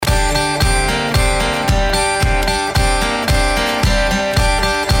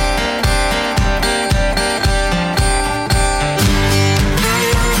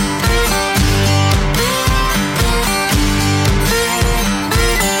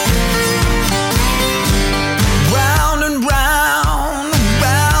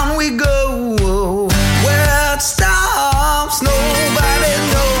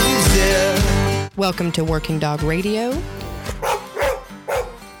Welcome to Working Dog Radio,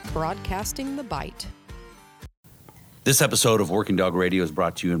 broadcasting the bite. This episode of Working Dog Radio is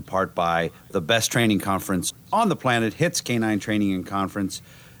brought to you in part by the best training conference on the planet, HITS Canine Training and Conference,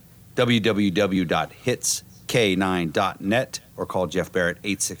 www.hitsk9.net, or call Jeff Barrett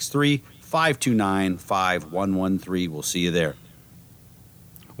 863-529-5113. We'll see you there.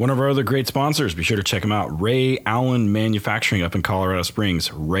 One of our other great sponsors, be sure to check them out, Ray Allen Manufacturing up in Colorado Springs,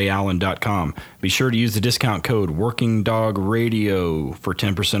 rayallen.com. Be sure to use the discount code Working Dog Radio for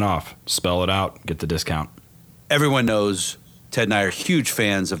 10% off. Spell it out, get the discount. Everyone knows Ted and I are huge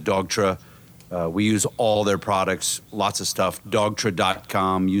fans of Dogtra. We use all their products, lots of stuff.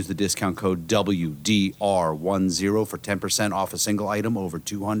 Dogtra.com. Use the discount code WDR10 for 10% off a single item over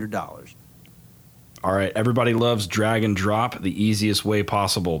 $200. All right, everybody loves drag and drop the easiest way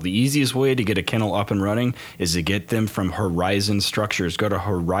possible. The easiest way to get a kennel up and running is to get them from Horizon Structures. Go to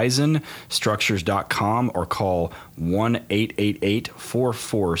horizonstructures.com or call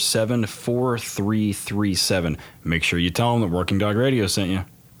 1-888-447-4337. Make sure you tell them that Working Dog Radio sent you.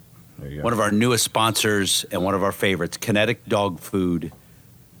 There you go. One of our newest sponsors and one of our favorites, Kinetic Dog Food.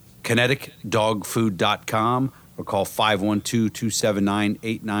 KineticDogFood.com or call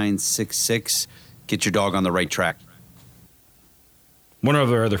 512-279-8966. Get your dog on the right track. One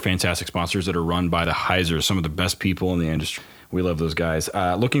of our other fantastic sponsors that are run by the Heisers, some of the best people in the industry. We love those guys.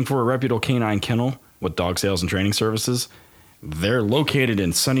 Looking for a reputable canine kennel with dog sales and training services? They're located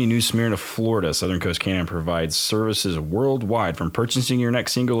in sunny New Smyrna, Florida. Southern Coast Canine provides services worldwide, from purchasing your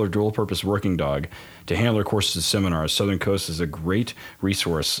next single or dual-purpose working dog to handler courses and seminars. Southern Coast is a great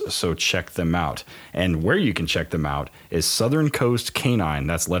resource, so check them out. And where you can check them out is Southern Coast Canine.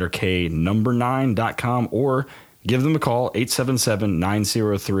 That's letter K, number 9.com, or give them a call,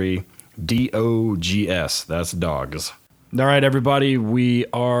 877-903-DOGS. That's dogs. All right, everybody, we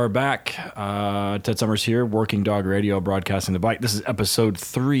are back. Ted Summers here, Working Dog Radio, broadcasting the bite. This is episode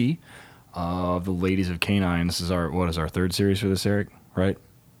 3 of the Ladies of Canine. This is our third series for this, Eric? Right?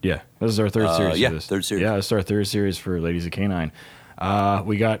 Yeah, this is our third series. Yeah, for this. third series. Yeah, this is our third series for Ladies of Canine.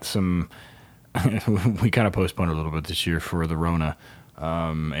 We got some. We kind of postponed a little bit this year for the Rona,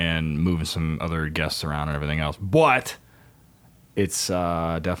 and moving some other guests around and everything else. But it's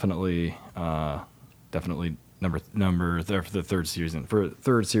definitely. Number for the third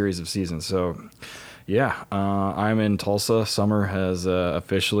series of season. So, yeah, I'm in Tulsa. Summer has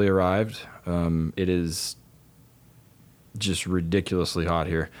officially arrived. It is just ridiculously hot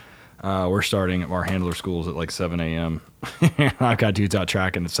here. We're starting our handler schools at like 7 a.m. I've got dudes out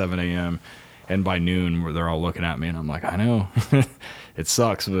tracking at 7 a.m. And by noon, they're all looking at me, and I'm like, I know, it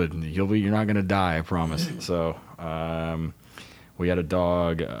sucks, but you're not gonna die, I promise. So. We had a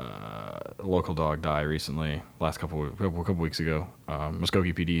dog, a local dog, die recently. Last couple weeks ago.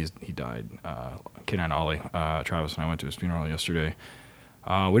 Muskogee PD, he died. Canine Ollie, Travis and I went to his funeral yesterday.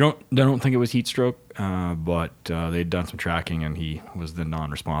 I don't think it was heat stroke, but they'd done some tracking and he was then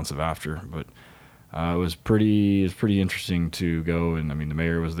non-responsive after. But it was pretty interesting to go, and I mean the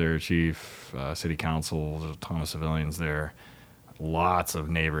mayor was there, chief, city council, there's a ton of civilians there, lots of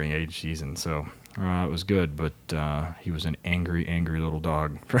neighboring agencies, and so. It was good, but he was an angry little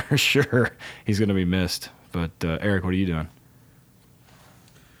dog for sure. He's going to be missed. But Eric, what are you doing?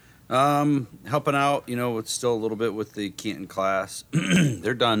 Helping out. It's still a little bit with the Canton class.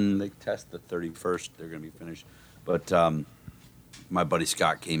 They're done. They test the 31st. They're going to be finished. But my buddy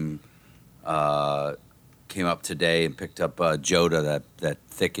Scott came up today and picked up Joda, that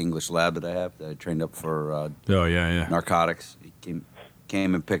thick English lab that I have that I trained up for narcotics. He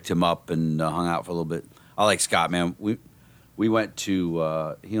came and picked him up and hung out for a little bit. I like Scott, man. We went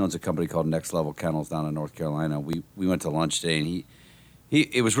to he owns a company called Next Level Kennels down in North Carolina. We went to lunch today, and he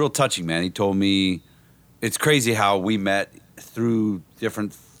it was real touching, man. He told me it's crazy how we met through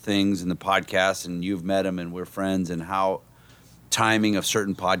different things in the podcast, and you've met him, and we're friends, and how timing of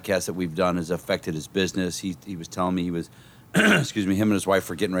certain podcasts that we've done has affected his business. He was telling me he was excuse me, him and his wife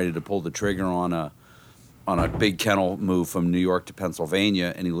were getting ready to pull the trigger on a big kennel move from New York to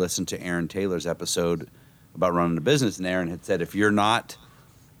Pennsylvania, and he listened to Aaron Taylor's episode about running a business, and Aaron had said, if you're not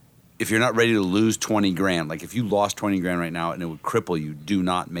ready to lose 20 grand, like if you lost 20 grand right now and it would cripple you, do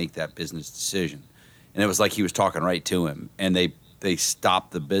not make that business decision. And it was like he was talking right to him, and they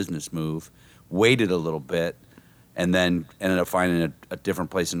stopped the business move, waited a little bit, and then ended up finding a different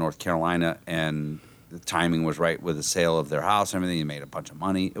place in North Carolina, and the timing was right with the sale of their house and everything. He made a bunch of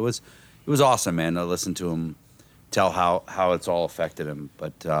money. It was awesome, man. I listened to him tell how it's all affected him.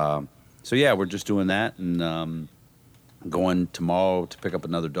 But so yeah, we're just doing that, and going tomorrow to pick up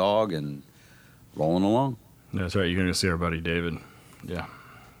another dog and rolling along. That's right. You're going to see our buddy David. Yeah.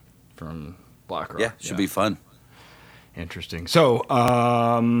 From Black Rock. Yeah, should be fun. Interesting. So,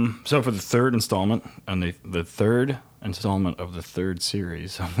 so for the third installment and the third installment of the third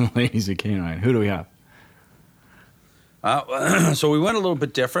series of the Ladies of Canine, who do we have? So we went a little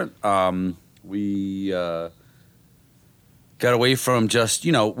bit different. We got away from just,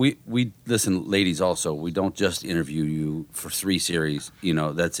 we listen, ladies also, we don't just interview you for 3 series.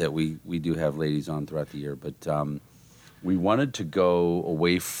 That's it. We do have ladies on throughout the year, but we wanted to go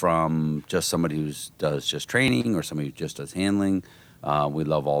away from just somebody who does just training or somebody who just does handling. We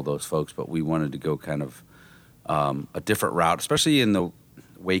love all those folks, but we wanted to go kind of a different route, especially in the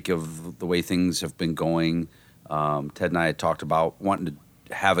wake of the way things have been going. Ted and I had talked about wanting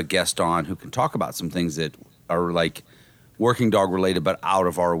to have a guest on who can talk about some things that are like working dog related, but out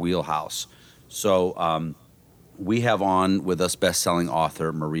of our wheelhouse. So we have on with us best-selling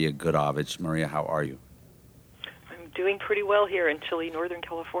author Maria Goodovich. Maria, how are you? Doing pretty well here in chilly Northern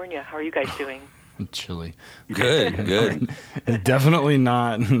California. How are you guys doing? Chilly. Good. Definitely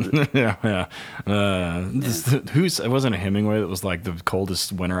not. Yeah. It wasn't a Hemingway that was like the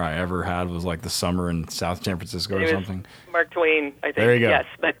coldest winter I ever had was like the summer in South San Francisco or something? Mark Twain, I think. There you go. Yes,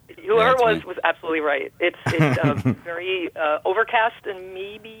 but whoever it was absolutely right. It's very overcast and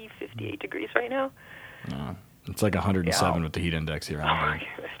maybe 58 degrees right now. It's like 107 with the heat index here.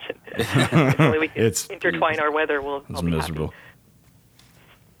 If only we could intertwine our weather. It's miserable. Happy.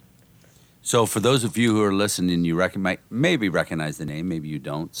 So for those of you who are listening, you maybe recognize the name, maybe you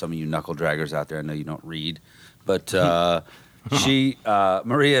don't. Some of you knuckle draggers out there, I know you don't read. But Maria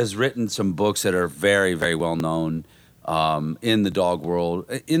has written some books that are very, very well known in the dog world,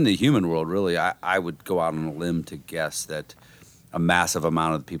 in the human world, really. I would go out on a limb to guess that a massive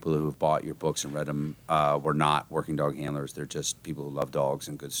amount of the people who have bought your books and read them were not working dog handlers. They're just people who love dogs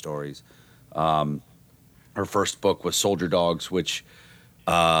and good stories. Her first book was Soldier Dogs, which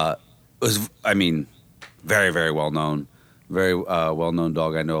was, very, very well known. Very well-known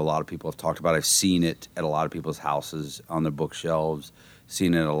dog. I know a lot of people have talked about it. I've seen it at a lot of people's houses on their bookshelves,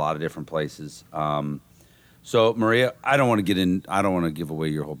 seen it at a lot of different places. So, Maria, I don't want to give away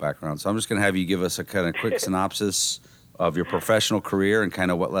your whole background. So I'm just going to have you give us a kind of quick synopsis of your professional career and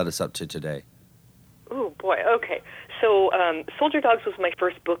kind of what led us up to today. Oh, boy. Okay. So Soldier Dogs was my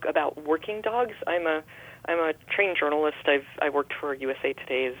first book about working dogs. I'm a trained journalist. I worked for USA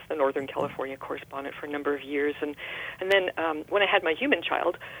Today as the Northern California correspondent for a number of years, and then when I had my human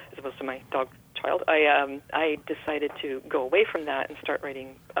child, as opposed to my dog child, I decided to go away from that and start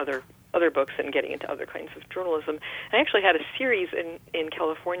writing other books and getting into other kinds of journalism. And I actually had a series in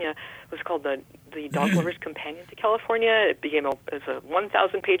California. It was called the Dog Lover's Companion to California. It became as a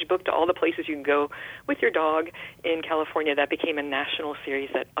 1,000-page book to all the places you can go with your dog in California. That became a national series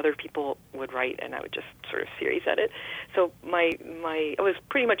that other people would write, and I would just sort of series edit. So I was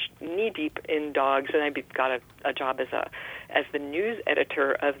pretty much knee-deep in dogs, and I got a job as the news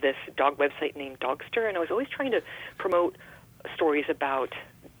editor of this dog website named Dogster, and I was always trying to promote stories about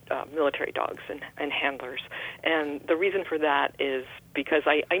military dogs and handlers. And the reason for that is because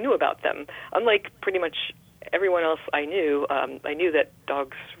I knew about them. Unlike pretty much everyone else I knew that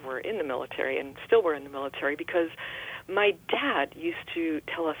dogs were in the military and still were in the military because my dad used to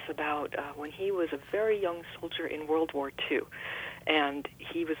tell us about when he was a very young soldier in World War II. And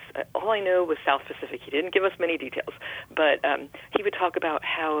he was, all I know was South Pacific. He didn't give us many details. But he would talk about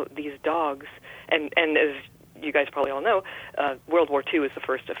how these dogs, and as you guys probably all know, World War II was the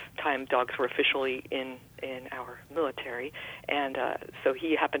first time dogs were officially in our military, and so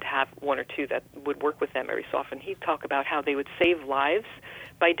he happened to have one or two that would work with them every so often. He'd talk about how they would save lives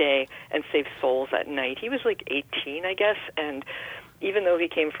by day and save souls at night. He was like 18, I guess, and even though he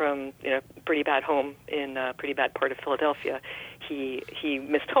came from pretty bad home in a pretty bad part of Philadelphia, he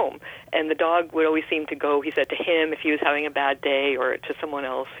missed home. And the dog would always seem to go, he said, to him if he was having a bad day, or to someone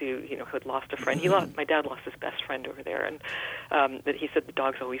else who had lost a friend. My dad lost his best friend over there, and that he said the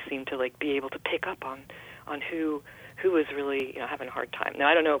dogs always seemed to like be able to pick up on who was really having a hard time. Now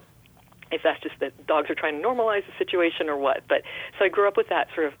I don't know if that's just that dogs are trying to normalize the situation or what, but so I grew up with that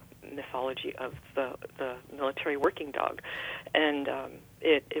sort of mythology of the military working dog, and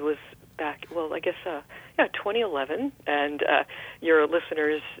it was back, 2011, and your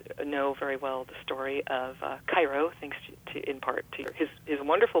listeners know very well the story of Cairo, thanks to in part to his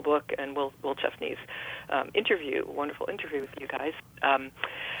wonderful book and Will Chesney's wonderful interview with you guys.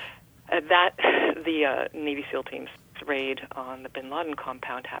 That the Navy SEAL team's raid on the Bin Laden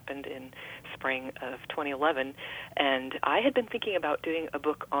compound happened in spring of 2011, and I had been thinking about doing a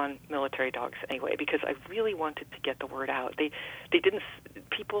book on military dogs anyway because I really wanted to get the word out.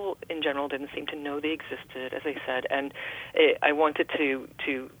 People in general didn't seem to know they existed, as I said, and I wanted to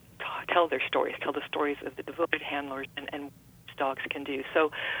tell their stories, tell the stories of the devoted handlers and what dogs can do.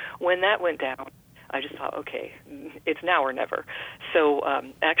 So when that went down, I just thought, okay, it's now or never. So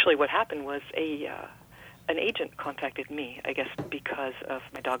actually what happened was an agent contacted me, I guess because of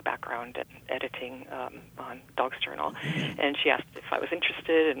my dog background and editing on Dogs Journal, and she asked if I was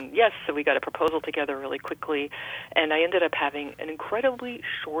interested, and yes, so we got a proposal together really quickly, and I ended up having an incredibly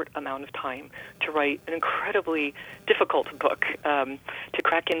short amount of time to write an incredibly difficult book, to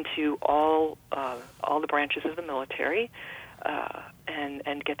crack into all the branches of the military,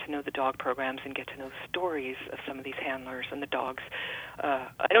 and get to know the dog programs and get to know the stories of some of these handlers and the dogs.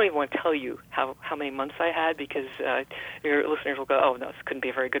 I don't even want to tell you how many months I had, because your listeners will go, oh, no, this couldn't be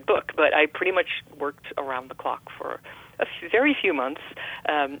a very good book. But I pretty much worked around the clock for very few months,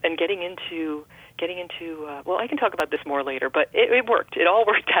 and getting into well, I can talk about this more later, but it worked. It all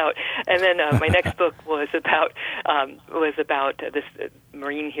worked out. And then my next book was about this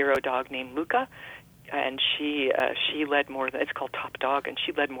Marine hero dog named Luca. And she led more than, it's called Top Dog, and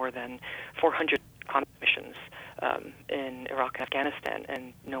she led more than 400 combat missions in Iraq and Afghanistan,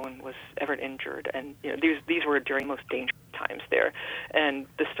 and no one was ever injured. And these were during most dangerous times there. And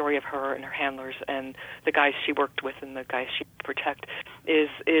the story of her and her handlers and the guys she worked with and the guys she protect is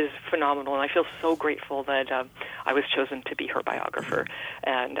phenomenal. And I feel so grateful that I was chosen to be her biographer.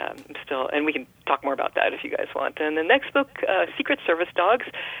 And and we can talk more about that if you guys want. And the next book, Secret Service Dogs,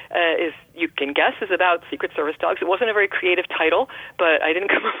 is, you can guess, is about Secret Service dogs. It wasn't a very creative title, but I didn't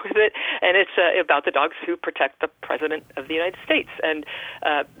come up with it. And it's about the dogs who protect the President of the United States. And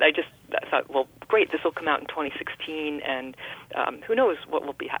I thought, well, great, this will come out in 2016, and who knows what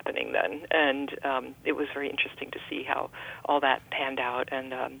will be happening then. And it was very interesting to see how all that panned out.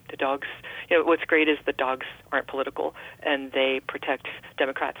 And the dogs, what's great is the dogs aren't political, and they protect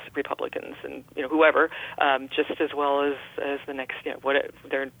Democrats, Republicans, and whoever, just as well as the next,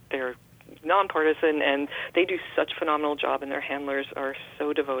 they're nonpartisan, and they do such a phenomenal job, and their handlers are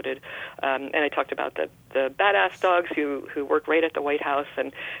so devoted. And I talked about the badass dogs who work right at the White House,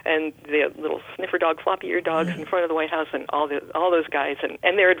 and the little sniffer dog, floppy-eared dogs in front of the White House, and all those guys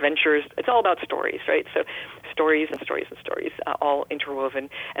and their adventures. It's all about stories, right? So stories and stories and stories, all interwoven.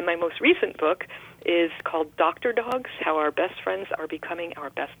 And my most recent book is called Dr. Dogs: How Our Best Friends Are Becoming Our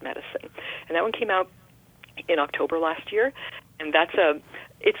Best Medicine. And that one came out in October last year, and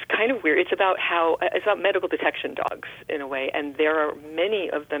it's kind of weird. It's about medical detection dogs in a way, and there are many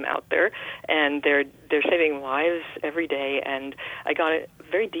of them out there, and they're saving lives every day. And I got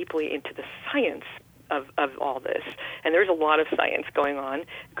very deeply into the science of all this, and there's a lot of science going on,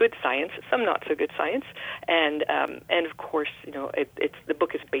 good science, some not so good science, and of course, the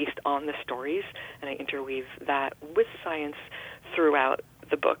book is based on the stories, and I interweave that with science throughout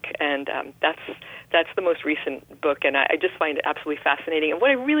the book, and that's the most recent book, and I just find it absolutely fascinating. And what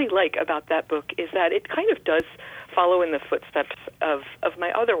I really like about that book is that it kind of does follow in the footsteps of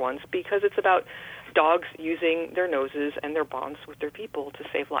my other ones, because it's about dogs using their noses and their bonds with their people to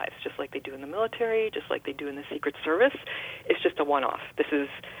save lives, just like they do in the military, just like they do in the Secret Service. It's just a one-off. This is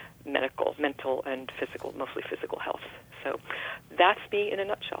medical, mental, and physical, mostly physical health. So that's me in a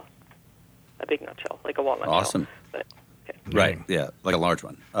nutshell, a big nutshell, like a walnut Awesome. shell. But, right, yeah, like a large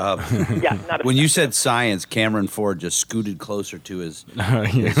one. Yeah, not when you said science, Cameron Ford just scooted closer to his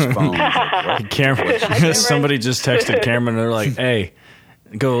phone. Like, Cameron, somebody just texted Cameron, and they're like, hey,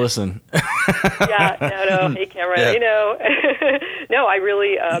 go listen. Yeah, no, hey Cameron, no, I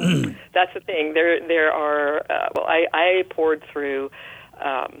really, that's the thing. There are, I poured through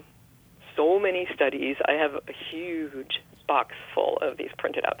so many studies. I have a huge box full of these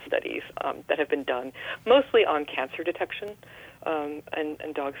printed out studies that have been done, mostly on cancer detection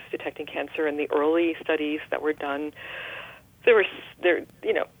and dogs detecting cancer. And the early studies that were done, they're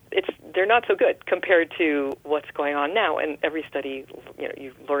not so good compared to what's going on now. And every study,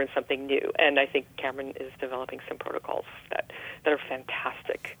 you learn something new. And I think Cameron is developing some protocols that are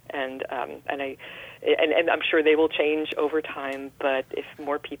fantastic. And I'm sure they will change over time. But if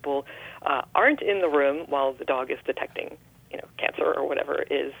more people aren't in the room while the dog is detecting cancer or whatever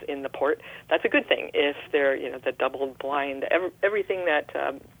is in the port, that's a good thing. If they're, the double-blind, everything that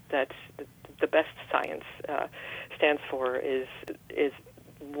the best science stands for is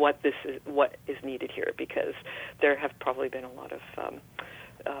what is needed here, because there have probably been a lot of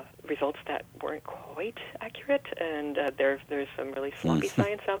results that weren't quite accurate, and there's some really sloppy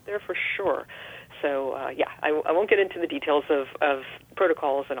science out there for sure. So, I won't get into the details of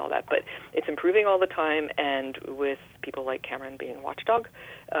protocols and all that, but it's improving all the time, and with people like Cameron being watchdog,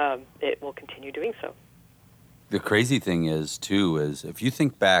 it will continue doing so. The crazy thing is if you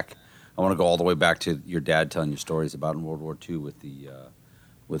think back, I want to go all the way back to your dad telling you stories about in World War II with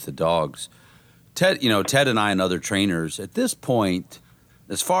with the dogs. Ted and I and other trainers at this point,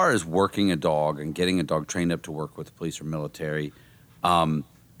 as far as working a dog and getting a dog trained up to work with the police or military, we're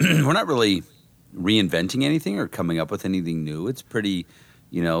not really reinventing anything or coming up with anything new. It's pretty,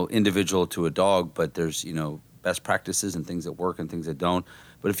 individual to a dog, but there's, best practices and things that work and things that don't.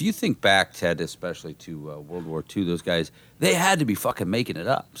 But if you think back, Ted, especially to World War II, those guys, they had to be fucking making it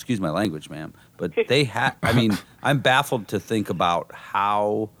up. Excuse my language, ma'am. But they had, I'm baffled to think about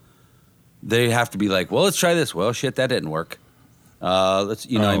how they have to be like, well, let's try this. Well, shit, that didn't work.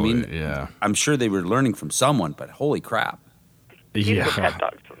 Yeah. I'm sure they were learning from someone, but holy crap. These were pet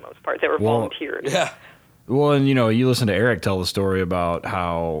dogs for the most part. They were volunteered. Yeah. Well, and you listen to Eric tell the story about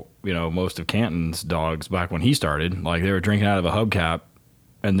how most of Canton's dogs back when he started, like they were drinking out of a hubcap,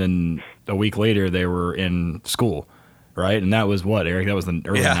 and then a week later they were in school, right? And that was what, Eric? That was the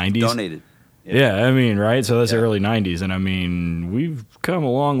early 90s. Donated. Yeah, right. So that's the early 90s, and we've come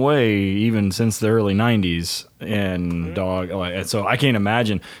a long way even since the early 90s in dog. And so I can't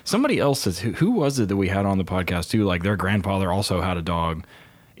imagine somebody else says who was it that we had on the podcast too? Like their grandfather also had a dog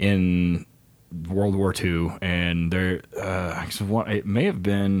in World War II, and it may have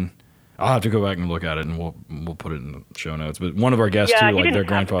been. I'll have to go back and look at it, and we'll put it in the show notes. But one of our guests too, like their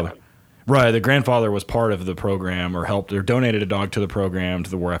grandfather. Right, the grandfather was part of the program or helped or donated a dog to the program, to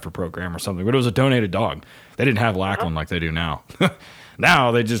the war effort program or something. But it was a donated dog. They didn't have Lackland like they do now.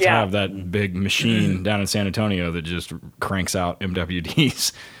 Now they just have that big machine down in San Antonio that just cranks out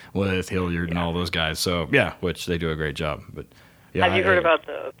MWDs with Hilliard and all those guys. So, which they do a great job. But have you heard about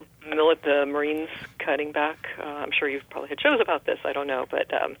the Marines cutting back? I'm sure you've probably had shows about this. I don't know,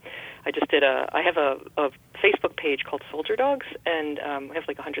 but I just did I have a Facebook page called Soldier Dogs, and I have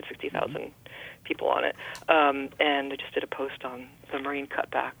like 160,000 people on it. And I just did a post on the Marine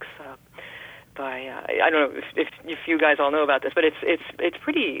cutbacks by I don't know if you guys all know about this, but it's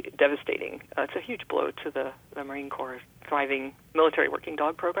pretty devastating. It's a huge blow to the Marine Corps' thriving military working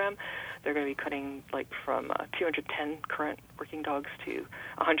dog program. They're going to be cutting from 210 current working dogs to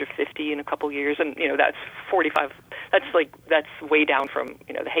 150 in a couple years, and that's 45. That's way down from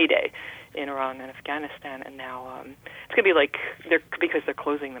the heyday in Iran and Afghanistan, and now it's going to be because they're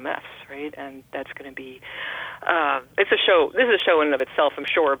closing the mess, right? And that's going to be it's a show. This is a show in and of itself, I'm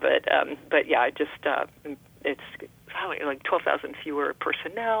sure, but it's probably like 12,000 fewer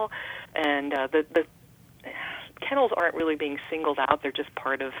personnel, and the kennels aren't really being singled out. They're just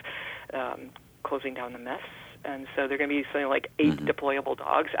part of closing down the mess. And so they're going to be something like 8 deployable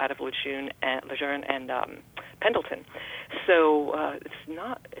dogs out of Lejeune and Pendleton. So it's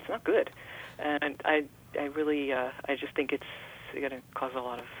not good. And I really I just think it's going to cause a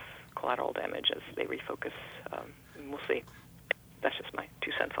lot of collateral damage as they refocus. And we'll see. That's just my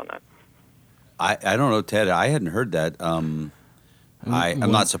 2 cents on that. I don't know, Ted. I hadn't heard that. I'm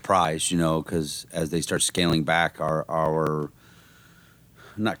not surprised, because as they start scaling back our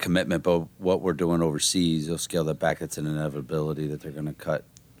not commitment, but what we're doing overseas, they'll scale that back. It's an inevitability that they're going to cut.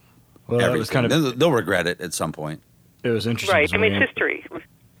 Well, everything. They'll regret it at some point. It was interesting. Right. It's history.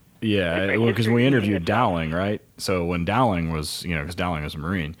 Yeah, because we interviewed Dowling, right? So when Dowling was, because Dowling was a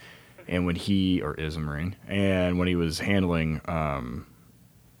Marine, and when is a Marine, and when he was handling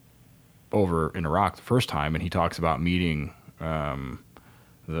over in Iraq the first time, and he talks about meeting at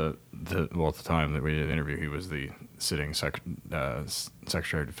the time that we did the interview, he was the sitting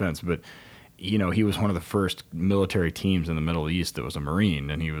Secretary of Defense, but he was one of the first military teams in the Middle East that was a Marine,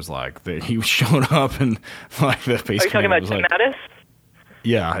 and he was he showed up and the base. Are you talking about Tim Mattis?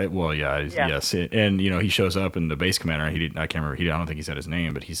 Yeah, yes, and he shows up and the base commander. I can't remember. I don't think he said his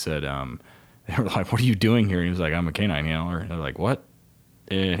name, but he said, they were like, "What are you doing here?" And he was like, "I'm a canine handler." And they're like, "What?"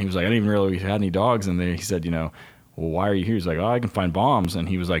 And he was like, "I didn't even realize we had any dogs." And he said, "Well, why are you here?" He's like, "Oh, I can find bombs." And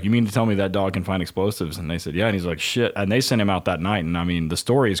he was like, "You mean to tell me that dog can find explosives?" And they said, "Yeah." And he's like, "Shit." And they sent him out that night. And the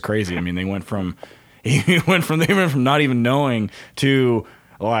story is crazy. They went from not even knowing to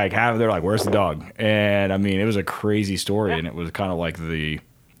they're like, "Where's the dog?" And it was a crazy story, and it was kind of like the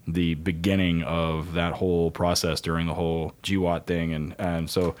beginning of that whole process during the whole GWAT thing, and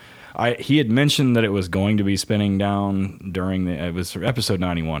so he had mentioned that it was going to be spinning down during it was episode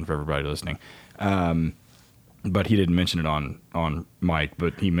 91 for everybody listening, but he didn't mention it on Mike,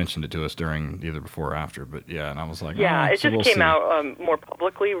 but he mentioned it to us during either before or after. But and I was like, it just came out more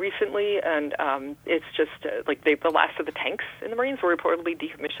publicly recently, and it's just the last of the tanks in the Marines were reportedly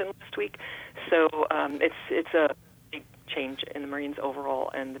decommissioned last week, so it's a big change in the Marines overall,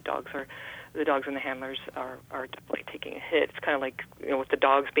 and the dogs are the dogs and the handlers are definitely taking a hit. It's kind of like, with the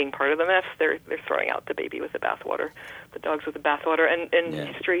dogs being part of the mess, they're throwing out the baby with the bathwater. The dogs with the bathwater, and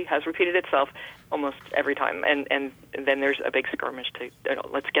history has repeated itself almost every time. And then there's a big skirmish to,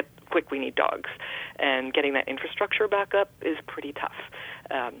 let's get quick, we need dogs. And getting that infrastructure back up is pretty tough.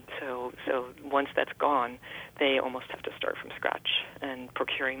 So once that's gone, they almost have to start from scratch. And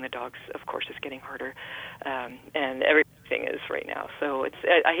procuring the dogs, of course, is getting harder. And everything is right now. So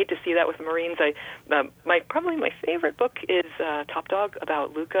I hate to see that with the Marines. Probably my favorite book is Top Dog,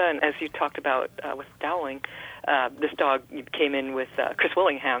 about Luca. And as you talked about with Dowling, this dog came in with Chris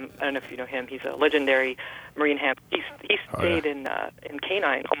Willingham. I don't know if you know him. He's a legendary Marine ham. He stayed in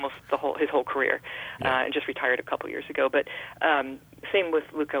Canine almost his whole career, and just retired a couple years ago. But same with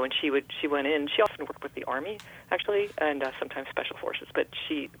Luca. When she went in, she often worked with the Army actually, and sometimes Special Forces. But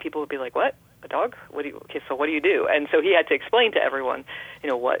people would be like, "What? A dog? So what do you do?" And so he had to explain to everyone,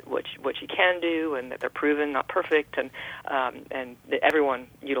 what she can do, and that they're proven, not perfect, and everyone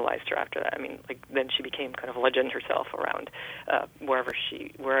utilized her after that. I mean, then she became kind of a legend herself around wherever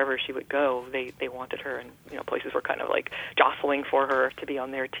she would go. They wanted her, and places were kind of like jostling for her to be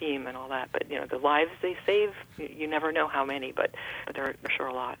on their team and all that. But the lives they save, you never know how many, but they're sure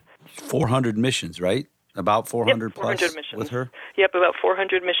a lot. 400 missions, right? About 400 400 plus missions. With her? Yep, about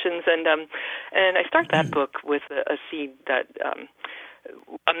 400 missions. And I start that book with a seed that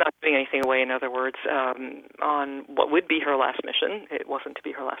I'm not giving anything away, in other words, on what would be her last mission. It wasn't to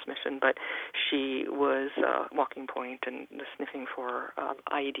be her last mission, but she was walking point and sniffing for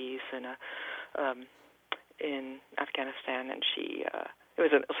IEDs in Afghanistan, and it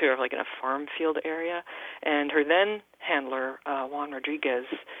was sort of like in a farm field area, and her then handler, Juan Rodriguez,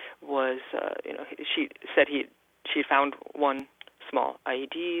 was, she said she found one small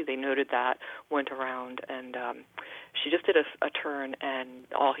IED. They noted that, went around, and she just did a turn, and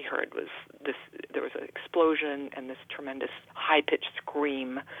all he heard was there was an explosion and this tremendous high-pitched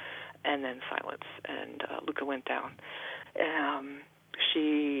scream, and then silence, and Luca went down.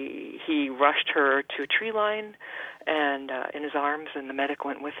 He rushed her to a tree line, and in his arms, and the medic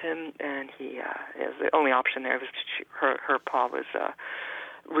went with him, and it was the only option there. Was her paw was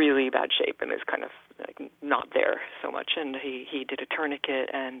really bad shape and is kind of not there so much, and he did a tourniquet,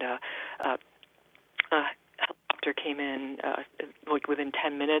 and a helicopter came in within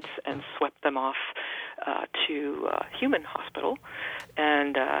 10 minutes and swept them off to Human Hospital,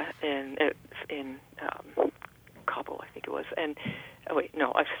 and in Kabul, I think it was, and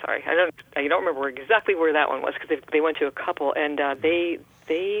I'm sorry, I don't remember exactly where that one was, because they went to a couple, and they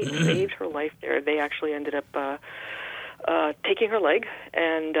saved her life there. They actually ended up taking her leg,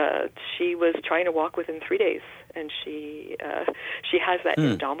 and she was trying to walk within 3 days, and she has that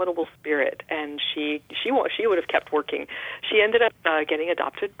indomitable spirit, and she would have kept working. She ended up getting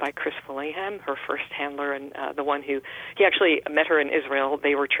adopted by Chris Willingham, her first handler, and the one he actually met her in Israel.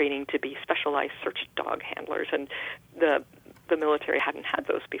 They were training to be specialized search dog handlers, and the military hadn't had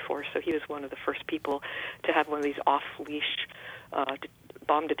those before, so he was one of the first people to have one of these off-leash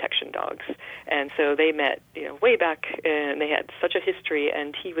bomb detection dogs. And so they met, way back, and they had such a history,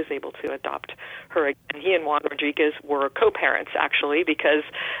 and he was able to adopt her. And he and Juan Rodriguez were co-parents, actually, because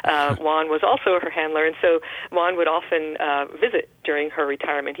Juan was also her handler, and so Juan would often visit during her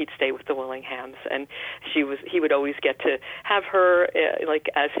retirement. He'd stay with the Willinghams, and he would always get to have her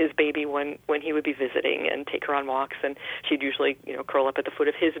as his baby when he would be visiting, and take her on walks, and she'd usually curl up at the foot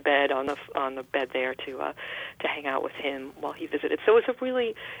of his bed on the bed there to hang out with him while he visited. So it's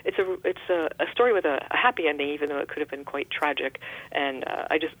a story with a happy ending, even though it could have been quite tragic. And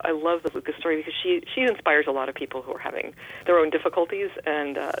I love the Luca story because she inspires a lot of people who are having their own difficulties,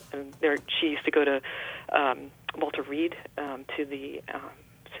 and she used to go to Walter Reed to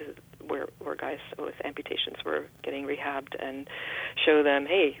where guys with amputations were getting rehabbed, and show them,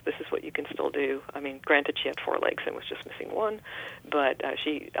 hey, this is what you can still do. I mean, granted, she had 4 legs and was just missing one, but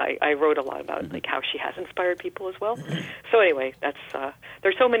I wrote a lot about how she has inspired people as well. So anyway,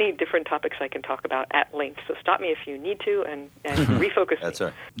 there's so many different topics I can talk about at length. So stop me if you need to, and refocus. That's all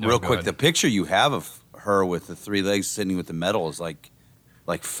right. Real quick, the picture you have of her with the 3 legs sitting with the medal is like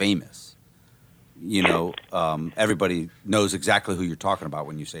famous. Everybody knows exactly who you're talking about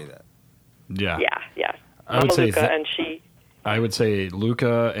when you say that. Yeah. Yeah. I would say Luca, and she. I would say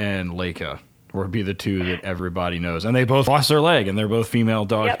Luca and Leica would be the 2 that everybody knows, and they both lost their leg, and they're both female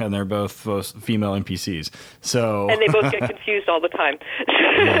dogs, and they're both female NPCs. So. And they both get confused all the time.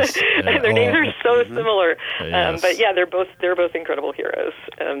 Yes, and their names are so similar. Yes. But yeah, they're both incredible heroes,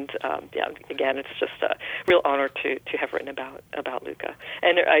 and again, it's just a real honor to have written about Luca.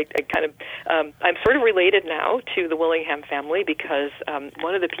 And I kind of I'm sort of related now to the Willingham family, because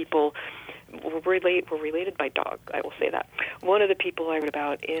one of the people we're related by dog. I will say that. One of the people I wrote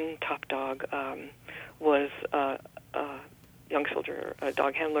about in Top Dog was a young soldier, a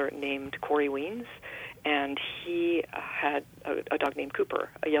dog handler named Corey Weens, and he had a dog named Cooper,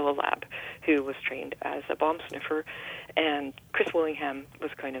 a yellow lab, who was trained as a bomb sniffer, and Chris Willingham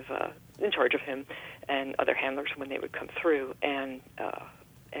was kind of in charge of him and other handlers when they would come through, and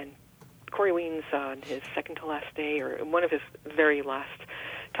Corey Weens, on his second to last day, or one of his very last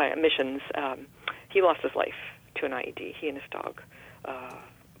missions, he lost his life to an IED. He and his dog,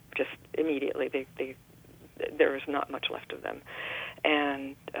 just immediately, there was not much left of them.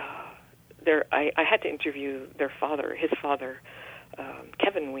 And I had to interview their father, his father,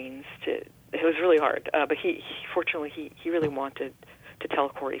 Kevin Weens. It was really hard, but fortunately he really wanted to tell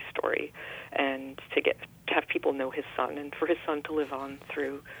Corey's story and to have people know his son, and for his son to live on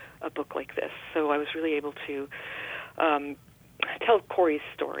through a book like this. So I was really able to tell Corey's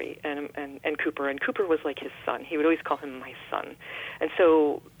story and Cooper. And Cooper was like his son. He would always call him my son. And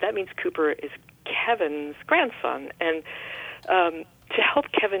so that means Cooper is Kevin's grandson. And to help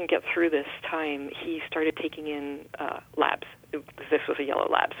Kevin get through this time, he started taking in labs. This was a yellow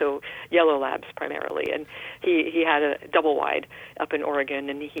lab, so yellow labs primarily. And he had a double wide up in Oregon,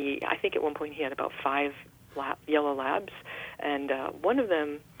 and I think at one point he had about 5 yellow labs, and one of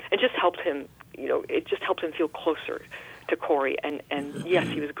them, it just helped him, it just helped him feel closer to Corey, and yes,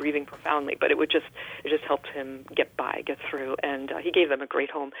 he was grieving profoundly, but it just helped him get through, and he gave them a great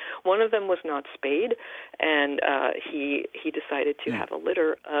home. One of them was not spayed, and he decided to have a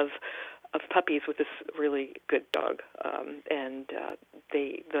litter of puppies with this really good dog, and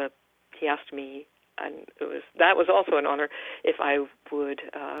he asked me, and that was also an honor, if I would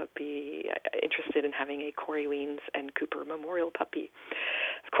be interested in having a Corey Weens and Cooper memorial puppy.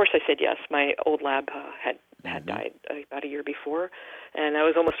 Of course, I said yes. My old lab had died about a year before, and I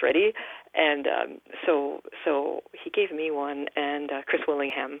was almost ready. And so he gave me one, and Chris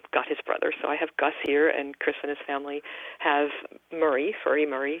Willingham got his brother. So I have Gus here, and Chris and his family have Furry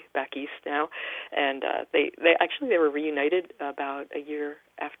Murray, back east now. And they were reunited about a year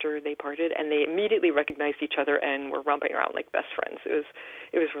after they parted, and they immediately recognized each other and were romping around like best friends.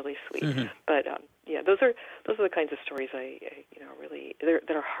 It was really sweet. Mm-hmm. But yeah, those are the kinds of stories I really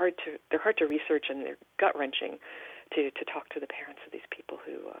that are hard to research, and they're gut wrenching to talk to the parents of these people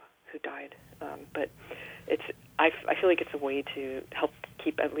who died. But I feel like it's a way to help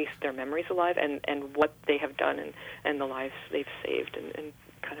keep at least their memories alive and what they have done and the lives they've saved, and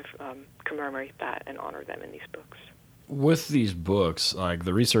kind of commemorate that and honor them in these books. With these books, like,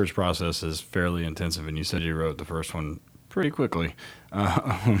 the research process is fairly intensive, and you said you wrote the first one pretty quickly.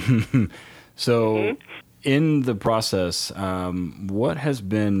 So mm-hmm. In the process, what has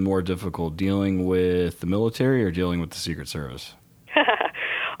been more difficult, dealing with the military or dealing with the Secret Service?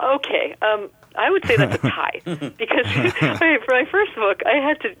 Okay, I would say that's a tie, because for my first book, I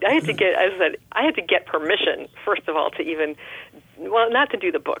had to get permission, first of all, to even, not to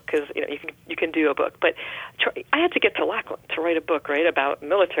do the book, because you can do a book, but I had to get to Lackland to write a book, right, about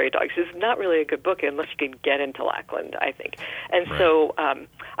military dogs. It's not really a good book unless you can get into Lackland, I think. And right. So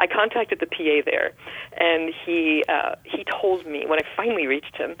I contacted the PA there, and he told me, when I finally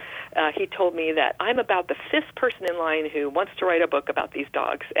reached him, he told me that I'm about the 5th person in line who wants to write a book about these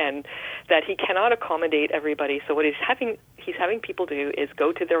dogs, and that he cannot accommodate everybody. So what he's having people do is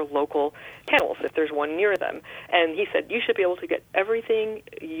go to their local kennels if there's one near them. And he said, you should be able to get everything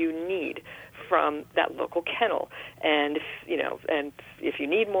you need from that local kennel. And if you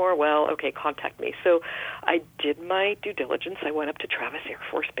need more, well, okay, contact me. So I did my due diligence. I went up to Travis Air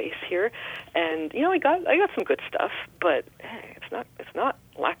Force Base here, and I got some good stuff, but hey, it's not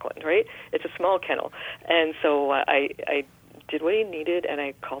Lackland, right? It's a small kennel. And so I did what he needed, and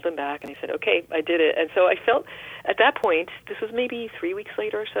I called him back, and he said, okay, I did it. And so I felt, at that point, this was maybe 3 weeks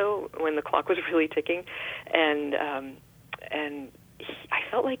later or so, when the clock was really ticking, and I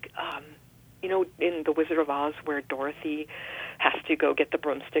felt like, in The Wizard of Oz, where Dorothy has to go get the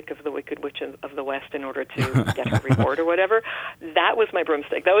broomstick of the Wicked Witch of the West in order to get her reward or whatever, that was my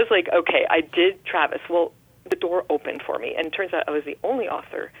broomstick. That was like, okay, I did Travis. Well, the door opened for me, and it turns out I was the only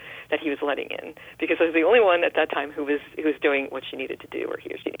author that he was letting in, because I was the only one at that time who was doing what she needed to do, or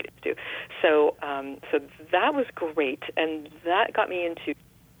he or she needed to do. So that was great, and that got me into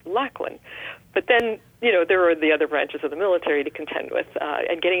Lackland. But then, there were the other branches of the military to contend with,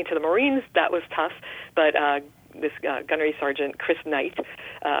 and getting into the Marines, that was tough. But this gunnery sergeant, Chris Knight,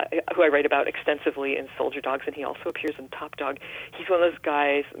 who I write about extensively in Soldier Dogs, and he also appears in Top Dog, he's one of those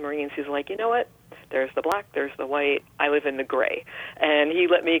guys, Marines, who's like, you know what? There's the black, there's the white, I live in the gray. And he's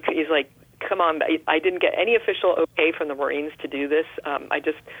like, come on, I didn't get any official okay from the Marines to do this. I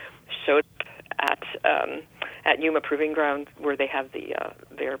just showed up at Yuma Proving Ground, where they have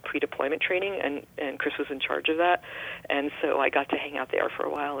their pre-deployment training, and Chris was in charge of that, and so I got to hang out there for a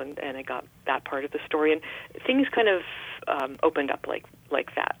while, and I got that part of the story, and things kind of opened up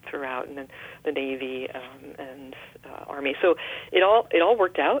like that throughout, and then the Navy and Army. So it all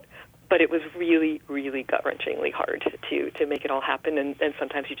worked out. But it was really, really gut-wrenchingly hard to make it all happen, and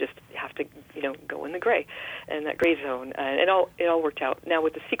sometimes you just have to, go in the gray, and that gray zone, and it all worked out. Now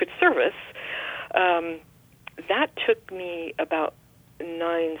with the Secret Service, that took me about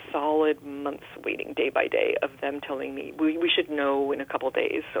 9 solid months waiting day by day of them telling me we should know in a couple of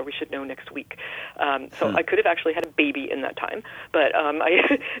days, or we should know next week. So I could have actually had a baby in that time, but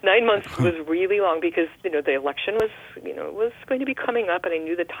 9 months was really long because the election was going to be coming up, and I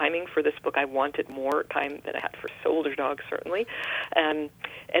knew the timing for this book. I wanted more time than I had for Soldier Dogs, certainly, and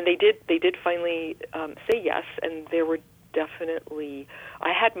they did finally say yes, and there were definitely,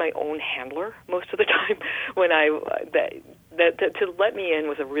 I had my own handler most of the time when that to let me in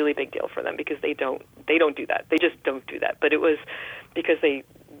was a really big deal for them, because they don't do that. They just don't do that. But it was because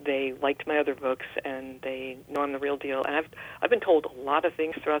they liked my other books, and they know I'm the real deal. And I've been told a lot of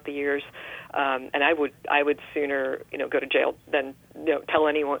things throughout the years, and I would sooner go to jail than tell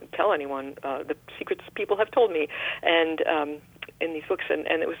anyone the secrets people have told me, and in these books, and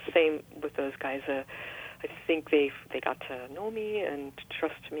it was the same with those guys. I think they got to know me and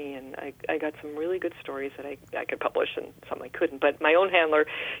trust me, and I got some really good stories that I could publish, and some I couldn't. But my own handler,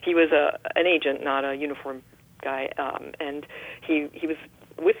 he was an agent, not a uniform guy, and he was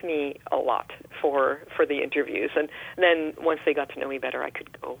with me a lot for the interviews. And then once they got to know me better, I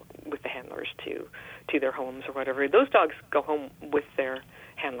could go with the handlers to their homes or whatever. Those dogs go home with their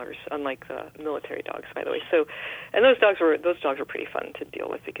handlers, unlike the military dogs, by the way. So, and those dogs were pretty fun to deal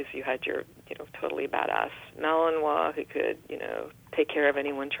with, because you had your totally badass Malinois who could take care of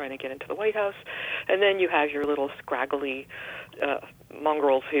anyone trying to get into the White House, and then you have your little scraggly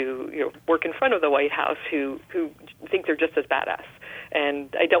mongrels who work in front of the White House who think they're just as badass.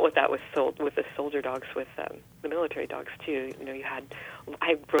 And I dealt with that with the soldier dogs, with the military dogs too.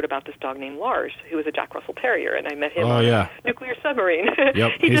 I wrote about this dog named Lars, who was a Jack Russell Terrier, and I met him on a nuclear submarine.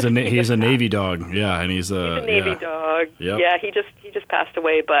 Yep, he's a Navy dog. Yeah, and he's a Navy dog. Yep. Yeah, he just passed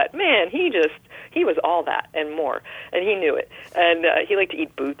away, but man, he was all that and more, and he knew it. And he liked to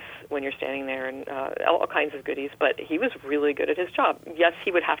eat boots when you're standing there, and all kinds of goodies. But he was really good at his job. Yes,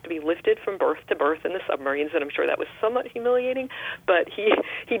 he would have to be lifted from berth to berth in the submarines, and I'm sure that was somewhat humiliating. But he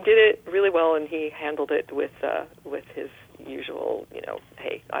did it really well, and he handled it with his usual,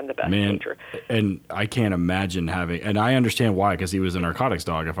 hey, I'm the best nature. And I can't imagine having, and I understand why, because he was a narcotics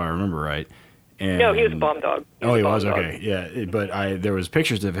dog, if I remember right. And, no, he was a bomb dog. He was? Okay, yeah. But there was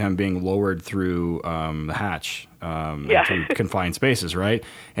pictures of him being lowered through the hatch into confined spaces, right?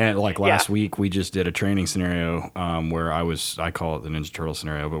 And last week, we just did a training scenario where I call it the Ninja Turtle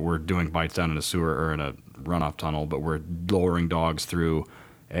scenario, but we're doing bites down in a sewer or in a runoff tunnel, but we're lowering dogs through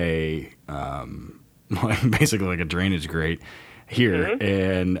a basically like a drainage grate here,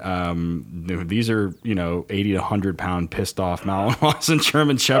 and these are 80 to 100 pound pissed off Malinois and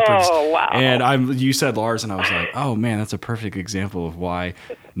German Shepherds. Oh wow! And you said Lars, and I was like, oh man, that's a perfect example of why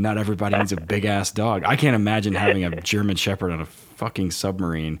not everybody needs a big ass dog. I can't imagine having a German Shepherd on a fucking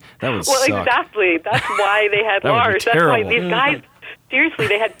submarine. That would suck. Exactly. That's why they had Lars. That's why these guys. Seriously,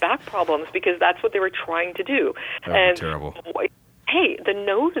 they had back problems because that's what they were trying to do. That would be terrible. Hey, the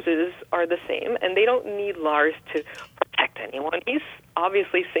noses are the same, and they don't need Lars to protect anyone. He's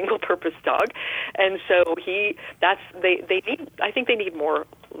obviously single-purpose dog, and so they need. I think they need more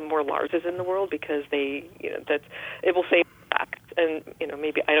Larses in the world, because that it will save back. And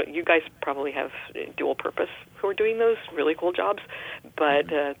maybe you guys probably have dual purpose who are doing those really cool jobs, but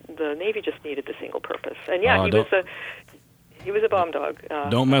the Navy just needed the single purpose. And he was a bomb dog.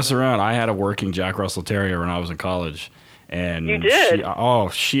 Don't mess around. I had a working Jack Russell Terrier when I was in college. And you did?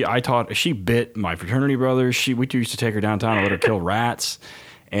 She bit my fraternity brothers. We used to take her downtown and let her kill rats.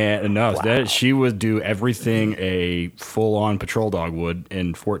 And she would do everything a full-on patrol dog would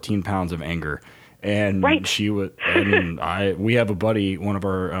in 14 pounds of anger. And she would. And we have a buddy, one of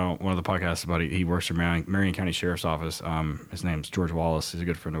the podcast buddy. He works for Marion County Sheriff's Office. His name's George Wallace. He's a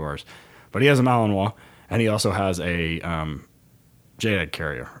good friend of ours. But he has a Malinois, and he also has a J-Ed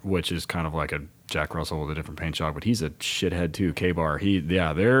Carrier, which is kind of like a Jack Russell with a different paint job, but he's a shithead too. K-Bar.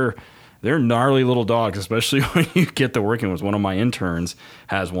 They're gnarly little dogs, especially when you get to working with. One of my interns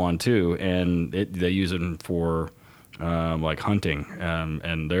has one too, and they use it for hunting. And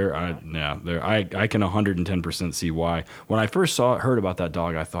I can 110% see why. When I first heard about that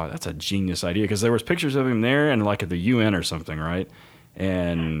dog, I thought that's a genius idea, because there was pictures of him there and like at the UN or something, right?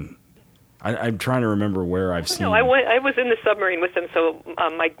 And I'm trying to remember where I've seen. No, I was in the submarine with them, so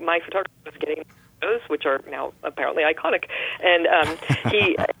my photographer was getting those, which are now apparently iconic, and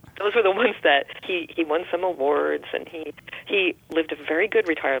those were the ones that he won some awards, and he lived a very good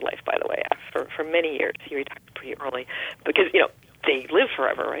retired life, by the way. For many years, he retired pretty early because they live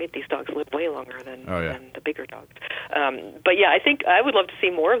forever, right? These dogs live way longer than the bigger dogs. But yeah, I think I would love to see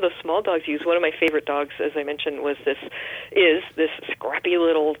more of those small dogs used. One of my favorite dogs, as I mentioned, was this scrappy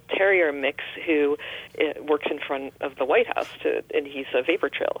little terrier mix who works in front of the White House, and he's a vapor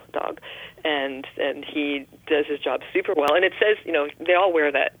trail dog, and he does his job super well. And it says, they all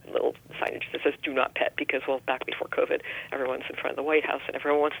wear that little signage that says "Do not pet," because, well, back before COVID, everyone's in front of the White House and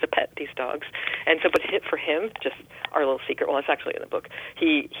everyone wants to pet these dogs. And so, but for him, just our little secret. Well, it's actually in the book.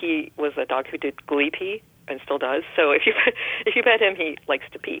 He was a dog who did glee pee and still does. So if you pet him, he likes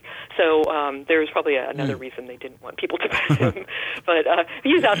to pee. So there's probably another reason they didn't want people to pet him. But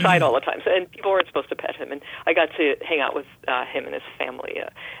he was outside all the time, and people weren't supposed to pet him. And I got to hang out with him and his family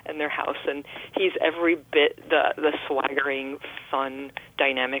in their house, and he's every bit the swaggering, fun,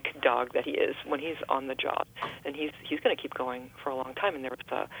 dynamic dog that he is when he's on the job. And he's going to keep going for a long time. And there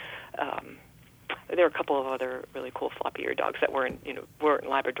were a couple of other really cool floppy-eared dogs that weren't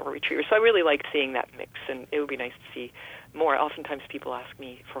Labrador Retrievers. So I really like seeing that mix, and it would be nice to see more. Oftentimes people ask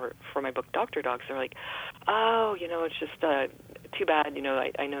me for my book, Dr. Dogs. They're like, oh, it's just too bad.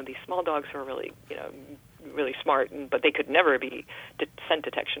 I know these small dogs are really, really smart, but they could never be scent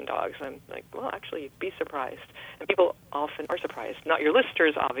detection dogs. I'm like, well, actually, you'd be surprised. And people often are surprised. Not your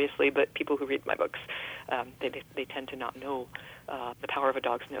listers, obviously, but people who read my books. They tend to not know the power of a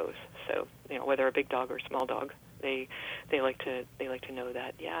dog's nose. So, whether a big dog or a small dog, they like to know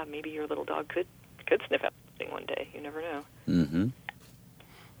that, yeah, maybe your little dog could sniff out something one day. You never know. Mm-hmm.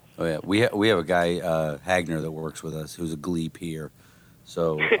 Oh yeah, we have a guy Hagner that works with us who's a glee peer.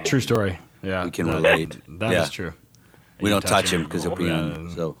 So true story. Yeah, we can relate. That is true. We don't touch him because he'll be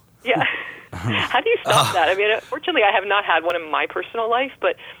on. So yeah. How do you stop that? I mean, fortunately, I have not had one in my personal life,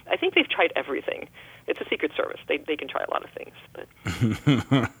 but I think they've tried everything. It's a Secret Service. They can try a lot of things, but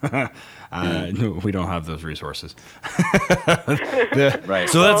we don't have those resources. Right.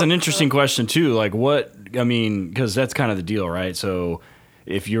 So that's an interesting question too. Like, because that's kind of the deal, right? So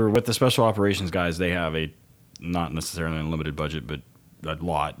if you're with the special operations guys, they have a not necessarily unlimited budget, but a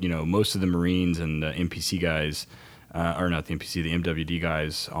lot. Most of the Marines and the NPC guys. Or not the NPC, the MWD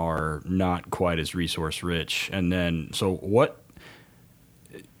guys are not quite as resource rich. And then, so what,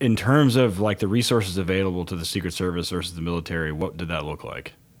 in terms of like the resources available to the Secret Service versus the military, what did that look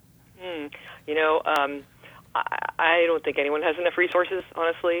like? I don't think anyone has enough resources,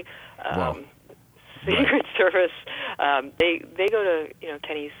 honestly. Wow. Secret Service, they go to,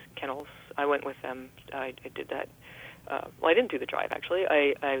 Kenny's Kennels. I went with them. I did that. I didn't do the drive, actually.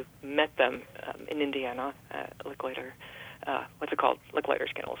 I met them in Indiana at Licklider. What's it called?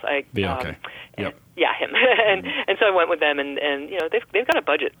 Licklider's Kennels. Okay. Yep. Yeah, him. and so I went with them, and they've got a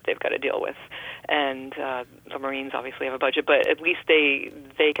budget they've got to deal with. And the Marines obviously have a budget, but at least they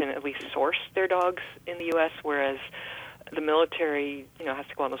can at least source their dogs in the U.S., whereas the military, has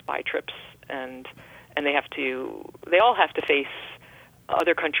to go on those buy trips, and they all have to face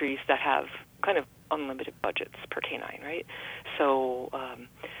other countries that have kind of unlimited budgets per canine, right? So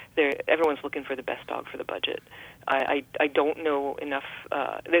everyone's looking for the best dog for the budget. I don't know enough.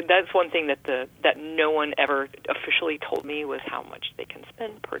 That's one thing that no one ever officially told me was how much they can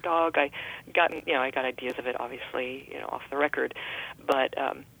spend per dog. I got ideas of it, obviously, off the record, but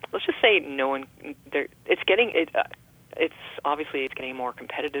let's just say no one. It's getting more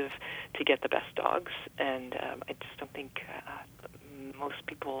competitive to get the best dogs, and I just don't think most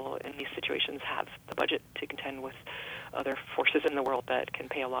people in these situations have the budget to contend with other forces in the world that can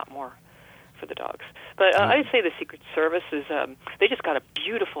pay a lot more for the dogs. But I'd say the Secret Service is, they just got a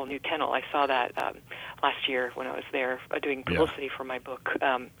beautiful new kennel. I saw that last year when I was there doing publicity for my book.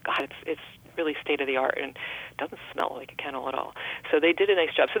 God, it's really state-of-the-art and doesn't smell like a kennel at all. So they did a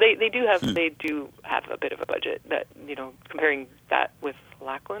nice job. So they do have a bit of a budget that, comparing that with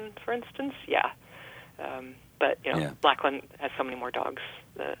Lackland, for instance, yeah. But Lackland has so many more dogs.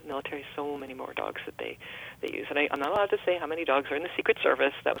 The military has so many more dogs that they use. And I'm not allowed to say how many dogs are in the Secret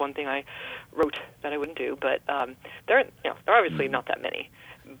Service. That's one thing I wrote that I wouldn't do. But they're obviously not that many.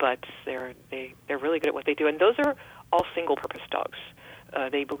 But they're really good at what they do. And those are all single-purpose dogs.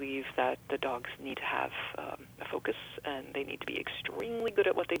 They believe that the dogs need to have a focus, and they need to be extremely good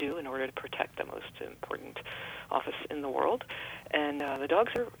at what they do in order to protect the most important office in the world. And the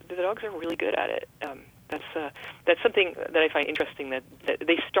dogs are really good at it. that's something that I find interesting. That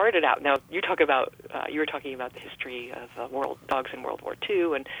they started out. Now you were talking about the history of dogs in World War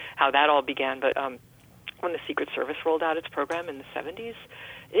II and how that all began. But when the Secret Service rolled out its program in the 70s,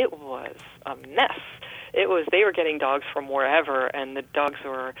 it was a mess. They were getting dogs from wherever, and the dogs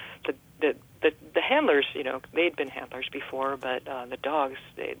were the handlers. They had been handlers before, but the dogs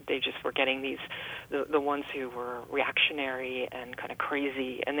they just were getting the ones who were reactionary and kind of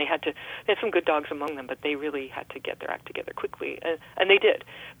crazy, and they had some good dogs among them, but they really had to get their act together quickly, and they did.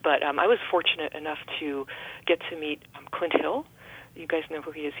 But I was fortunate enough to get to meet Clint Hill. You guys know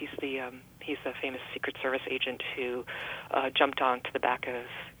who he is. He's the famous Secret Service agent who jumped onto the back of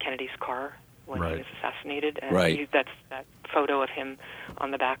Kennedy's car when he was assassinated. And that's that photo of him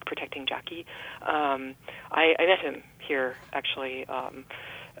on the back protecting Jackie. I met him here, actually, and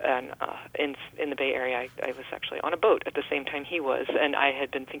in the Bay Area. I was actually on a boat at the same time he was, and I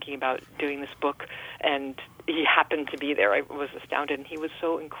had been thinking about doing this book, and he happened to be there. I was astounded, and he was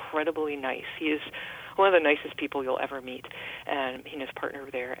so incredibly nice. He is one of the nicest people you'll ever meet, and he and his partner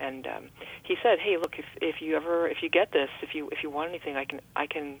were there. And he said, "Hey, look, if you get this, if you want anything, I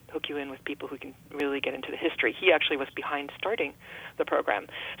can hook you in with people who can really get into the history." He actually was behind starting the program,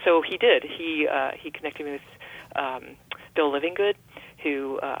 so he did. He connected me with Bill Livingood,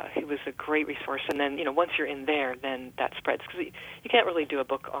 who was a great resource. And then once you're in there, then that spreads, because you can't really do a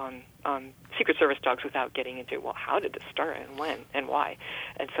book on Secret Service dogs without getting into, well, how did this start and when and why.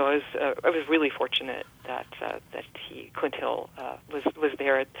 And so I was really fortunate that Clint Hill was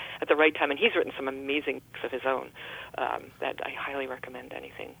there at the right time, and he's written some amazing books of his own that I highly recommend.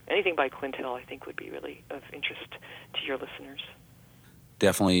 Anything by Clint Hill I think would be really of interest to your listeners.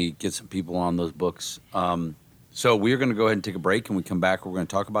 Definitely get some people on those books. So we're going to go ahead and take a break, and we come back. We're going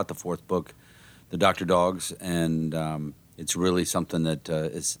to talk about the fourth book, The Dr. Dogs, and it's really something that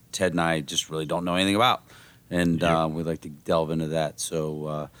Ted and I just really don't know anything about, and we'd like to delve into that.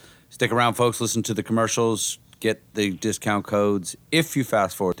 So stick around, folks. Listen to the commercials. Get the discount codes. If you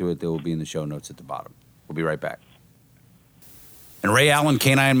fast forward through it, they will be in the show notes at the bottom. We'll be right back. And Ray Allen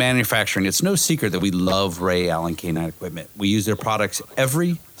Canine Manufacturing. It's no secret that we love Ray Allen Canine Equipment. We use their products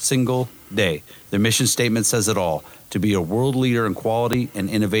every single day. Their mission statement says it all: to be a world leader in quality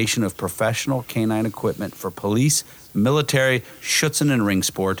and innovation of professional canine equipment for police, military, Schutzhund, and ring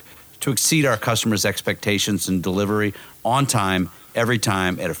sport, to exceed our customers' expectations and delivery on time, every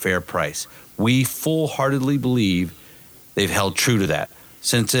time, at a fair price. We full-heartedly believe they've held true to that,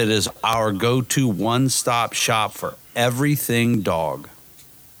 since it is our go-to one-stop shop for everything dog.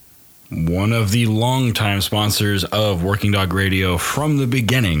 One of the longtime sponsors of Working Dog Radio from the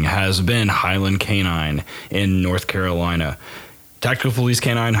beginning has been Highland Canine in North Carolina. Tactical Police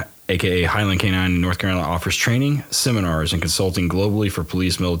Canine, aka Highland Canine in North Carolina, offers training, seminars, and consulting globally for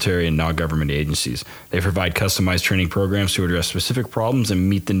police, military, and non-government agencies. They provide customized training programs to address specific problems and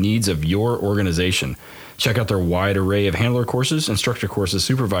meet the needs of your organization. Check out their wide array of handler courses, instructor courses,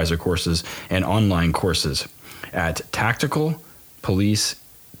 supervisor courses, and online courses at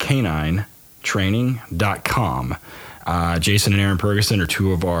tacticalpolicecaninetraining.com. Jason and Aaron Ferguson are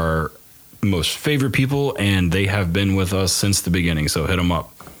two of our most favorite people, and they have been with us since the beginning, so hit them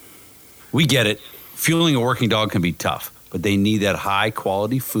up. We get it. Fueling a working dog can be tough, but they need that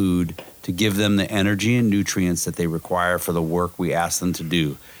high-quality food to give them the energy and nutrients that they require for the work we ask them to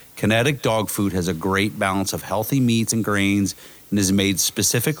do. Kinetic Dog Food has a great balance of healthy meats and grains and is made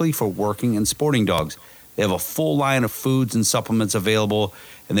specifically for working and sporting dogs. They have a full line of foods and supplements available,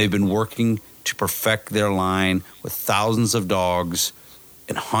 and they've been working to perfect their line with thousands of dogs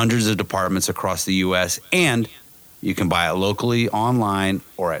in hundreds of departments across the U.S., and you can buy it locally, online,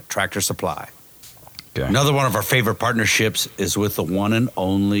 or at Tractor Supply. Okay. Another one of our favorite partnerships is with the one and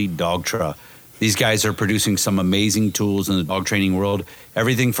only Dogtra. These guys are producing some amazing tools in the dog training world.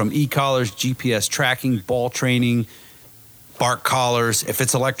 Everything from e-collars, GPS tracking, ball training, bark collars. If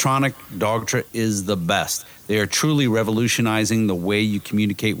it's electronic, Dogtra is the best. They are truly revolutionizing the way you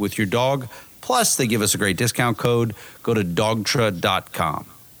communicate with your dog. Plus, they give us a great discount code. Go to dogtra.com.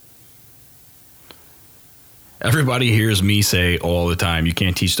 Everybody hears me say all the time, you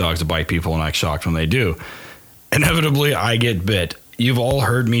can't teach dogs to bite people and act shocked when they do. Inevitably, I get bit. You've all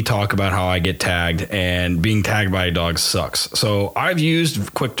heard me talk about how I get tagged, and being tagged by a dog sucks. So I've used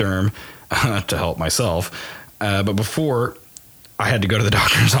QuickDerm to help myself. But before, I had to go to the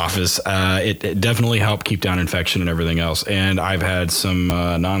doctor's office. It definitely helped keep down infection and everything else. And I've had some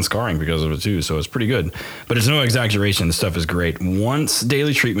non-scarring because of it too, so it's pretty good. But it's no exaggeration. This stuff is great. Once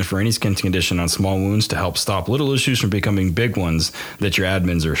daily treatment for any skin condition on small wounds to help stop little issues from becoming big ones that your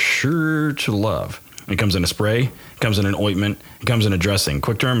admins are sure to love. It comes in a spray, it comes in an ointment, it comes in a dressing.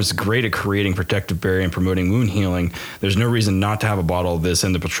 QuickDerm is great at creating protective barrier and promoting wound healing. There's no reason not to have a bottle of this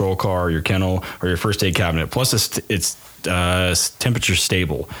in the patrol car, or your kennel, or your first aid cabinet. Plus, it's temperature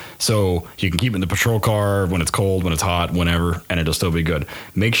stable. So you can keep it in the patrol car when it's cold, when it's hot, whenever, and it'll still be good.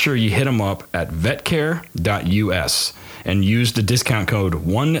 Make sure you hit them up at vetcare.us and use the discount code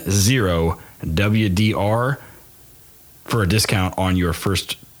 10WDR for a discount on your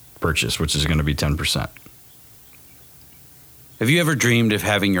first purchase, which is going to be 10%. Have you ever dreamed of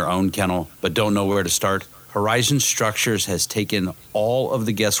having your own kennel but don't know where to start? Horizon Structures has taken all of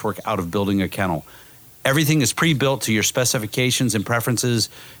the guesswork out of building a kennel. Everything is pre-built to your specifications and preferences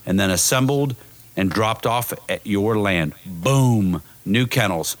and then assembled and dropped off at your land. Boom, new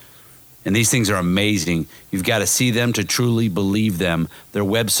kennels. And these things are amazing. You've got to see them to truly believe them. Their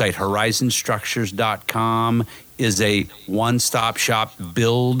website, horizonstructures.com, is a one-stop shop.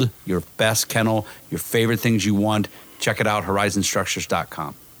 Build your best kennel, your favorite things you want. Check it out,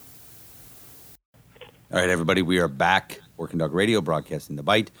 horizonstructures.com. All right, everybody, we are back. Working Dog Radio, broadcasting The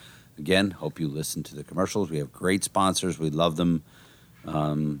Bite. Again, hope you listen to the commercials. We have great sponsors. We love them.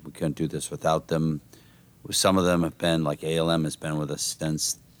 We couldn't do this without them. Some of them have been, like ALM has been with us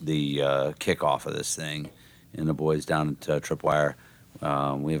since the kickoff of this thing, and the boys down at Tripwire.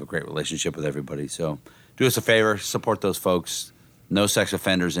 We have a great relationship with everybody. So do us a favor, support those folks. No sex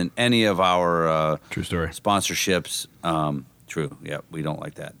offenders in any of our True story sponsorships. True, yeah, we don't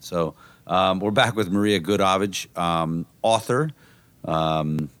like that. So we're back with Maria Goodovich, author,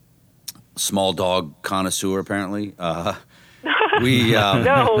 small dog connoisseur. Apparently, we're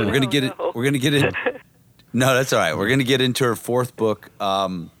gonna get it. We're gonna get it. No, that's all right. We're gonna get into her fourth book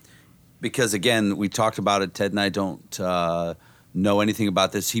because again, we talked about it. Ted and I don't know anything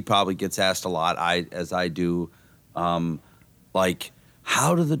about this. He probably gets asked a lot, as I do. Like,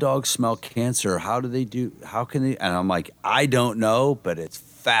 how do the dogs smell cancer? How can they? And I'm like, I don't know, but it's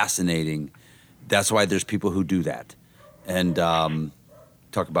fascinating. That's why there's people who do that. And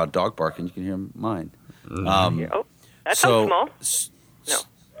talk about dog barking, you can hear mine. That sounds small. No.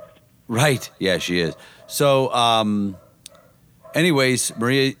 Right. Yeah, she is. So, anyways,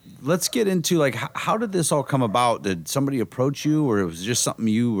 Maria, let's get into, like, how did this all come about? Did somebody approach you, or it was just something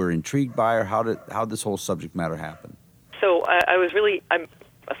you were intrigued by, or how did this whole subject matter happen? So I'm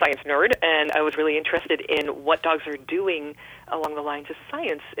a science nerd, and I was really interested in what dogs are doing along the lines of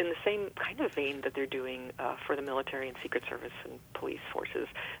science in the same kind of vein that they're doing for the military and Secret Service and police forces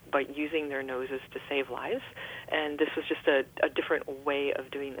by using their noses to save lives. And this was just a different way of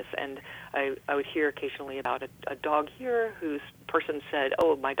doing this. And I would hear occasionally about a dog here whose person said,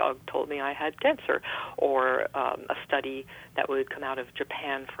 oh, my dog told me I had cancer, or a study that would come out of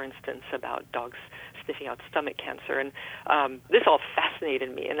Japan, for instance, about dogs sniffing out stomach cancer. And this all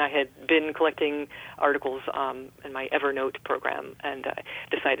fascinated me, and I had been collecting articles in my Evernote program, and I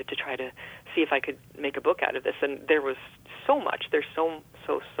decided to try to see if I could make a book out of this. And there was so much. There's so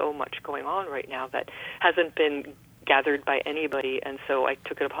much going on right now that hasn't been gathered by anybody, and so I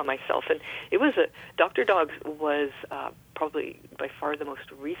took it upon myself. And it was Dr. Dogs was probably by far the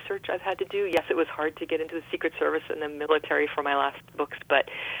most research I've had to do. Yes, it was hard to get into the Secret Service and the military for my last books, but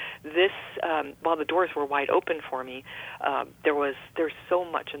this, while the doors were wide open for me, there's so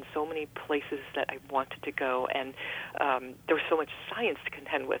much and so many places that I wanted to go, and there was so much science to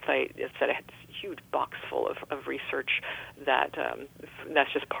contend with. I said I had this huge box full of research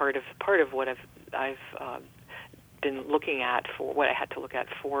that's just part of what I've been looking at, for what I had to look at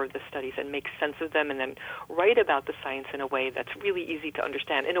for the studies, and make sense of them, and then write about the science in a way that's really easy to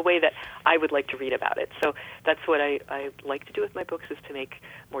understand, in a way that I would like to read about it. So that's what I like to do with my books, is to make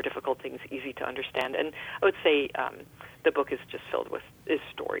more difficult things easy to understand. And I would say the book is just filled with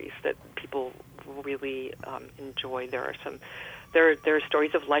stories that people really enjoy. There are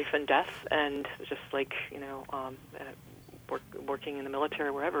stories of life and death, and just like, working in the military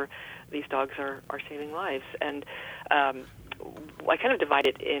or wherever, these dogs are saving lives. And I kind of divide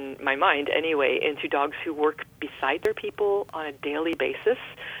it in my mind anyway into dogs who work beside their people on a daily basis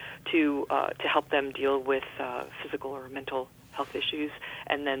to help them deal with physical or mental health issues,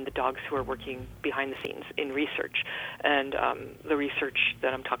 and then the dogs who are working behind the scenes in research. And the research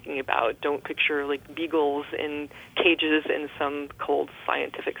that I'm talking about, don't picture like beagles in cages in some cold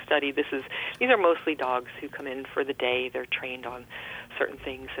scientific study. These are mostly dogs who come in for the day. They're trained on certain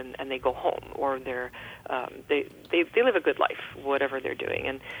things, and they go home, or they live a good life, whatever they're doing.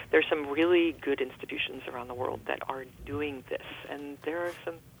 And there's some really good institutions around the world that are doing this, and there are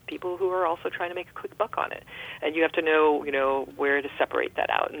some people who are also trying to make a quick buck on it. And you have to know, where to separate that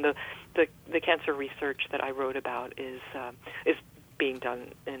out. And the cancer research that I wrote about is being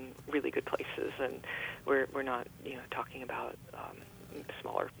done in really good places, and we're not talking about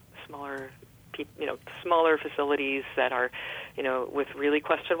smaller facilities that are with really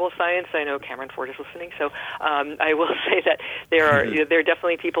questionable science. I know Cameron Ford is listening, so I will say that there are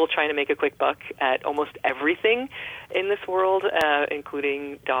definitely people trying to make a quick buck at almost everything in this world,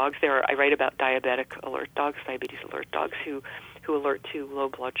 including dogs. I write about diabetic alert dogs, diabetes alert dogs who alert to low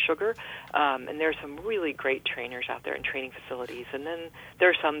blood sugar, and there are some really great trainers out there in training facilities. And then there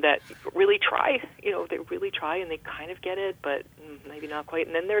are some that really try, they really try and they kind of get it, but maybe not quite.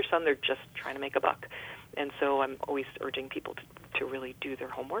 And then there are some that are just trying to make a buck. And so I'm always urging people to really do their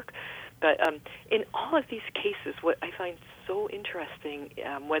homework. But in all of these cases, what I find so interesting,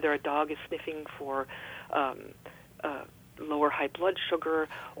 whether a dog is sniffing for lower high blood sugar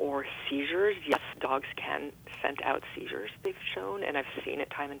or seizures. Yes, dogs can scent out seizures, they've shown, and I've seen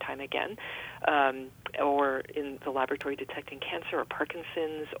it time and time again. Or in the laboratory detecting cancer or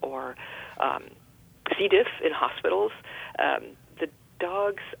Parkinson's or C. diff in hospitals. The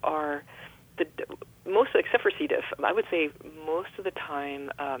dogs are, most except for C. diff, I would say most of the time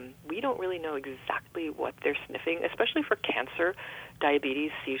we don't really know exactly what they're sniffing, especially for cancer,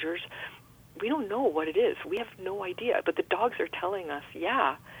 diabetes, seizures. We don't know what it is. We have no idea. But the dogs are telling us,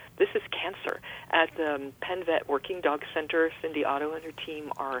 yeah, this is cancer. At the Penn Vet Working Dog Center, Cindy Otto and her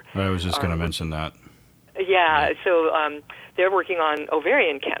team are... I was just going to mention that. Yeah, so they're working on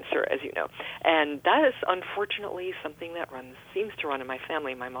ovarian cancer, as you know. And that is unfortunately something that seems to run in my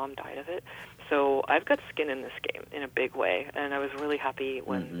family. My mom died of it. So I've got skin in this game in a big way. And I was really happy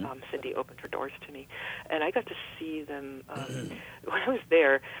when Cindy opened her doors to me. And I got to see them, when I was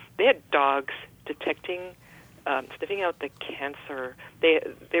there, they had dogs detecting, sniffing out the cancer.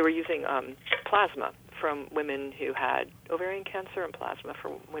 They were using plasma from women who had ovarian cancer and plasma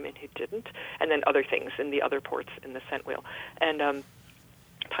from women who didn't, and then other things in the other ports in the scent wheel. And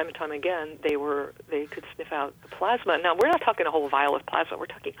time and time again, they could sniff out the plasma. Now, we're not talking a whole vial of plasma. We're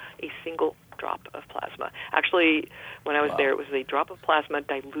talking a single drop of plasma. Actually, when I was there, it was a drop of plasma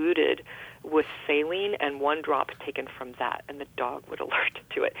diluted with saline and one drop taken from that, and the dog would alert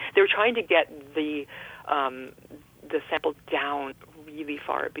to it. They were trying to get the sample down really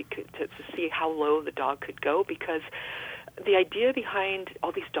far to see how low the dog could go, because the idea behind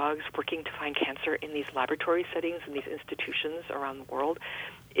all these dogs working to find cancer in these laboratory settings and these institutions around the world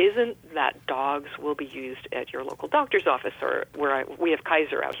isn't that dogs will be used at your local doctor's office or we have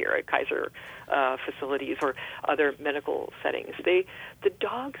Kaiser out here at Kaiser facilities or other medical settings. The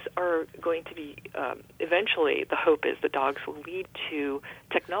dogs are going to be, eventually the hope is the dogs will lead to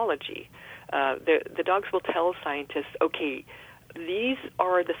technology. The dogs will tell scientists, okay, these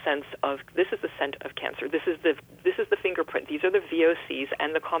are the this is the scent of cancer. This is the fingerprint. These are the VOCs,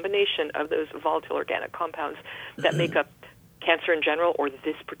 and the combination of those volatile organic compounds that make up cancer in general or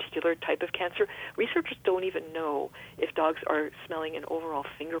this particular type of cancer. Researchers don't even know if dogs are smelling an overall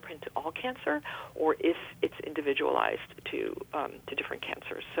fingerprint to all cancer or if it's individualized to different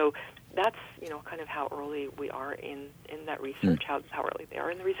cancers. So that's kind of how early we are in that research, how early they are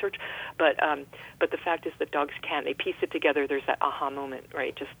in the research. But the fact is that dogs they piece it together. There's that aha moment,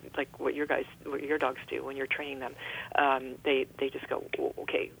 right? Just like what your dogs do when you're training them. They just go,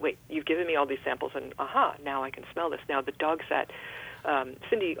 okay, wait, you've given me all these samples, and now I can smell this. Now the dogs that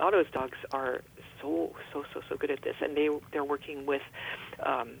Cindy Otto's dogs are so good at this, and they're working with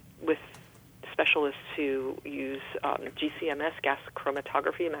specialists who use GCMS, gas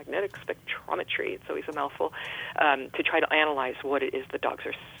chromatography, magnetic spectrometry, it's always a mouthful, to try to analyze what it is the dogs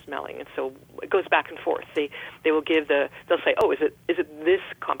are smelling. And so it goes back and forth. They will they'll say, oh, is it this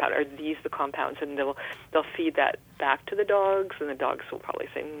compound? Are these the compounds? And they'll feed that back to the dogs, and the dogs will probably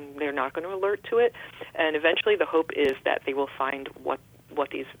say they're not going to alert to it. And eventually the hope is that they will find what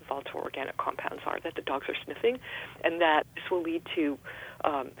these volatile organic compounds are that the dogs are sniffing, and that this will lead to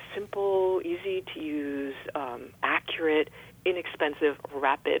simple, easy-to-use, accurate, inexpensive,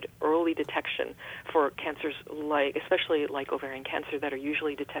 rapid, early detection for cancers especially like ovarian cancer that are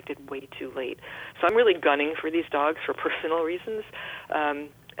usually detected way too late. So I'm really gunning for these dogs for personal reasons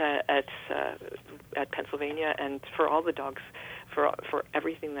at Pennsylvania, and for all the dogs, for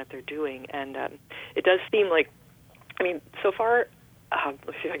everything that they're doing. And it does seem like, so far,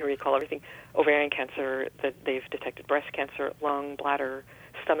 let's see if I can recall everything. Ovarian cancer, that they've detected breast cancer, lung, bladder,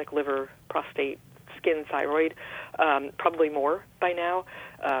 stomach, liver, prostate, skin, thyroid, probably more by now.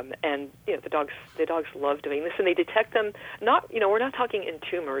 And the dogs love doing this, and they detect them. We're not talking in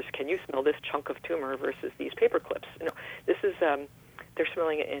tumors. Can you smell this chunk of tumor versus these paper clips? This is they're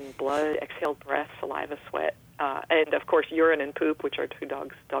smelling it in blood, exhaled breath, saliva, sweat, and of course urine and poop, which are two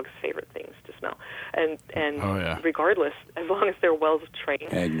dogs' favorite things to smell. And Oh, yeah. regardless, as long as they're well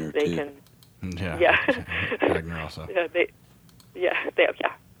trained, Agner, they too. can. Yeah. Yeah. Agner also. Yeah,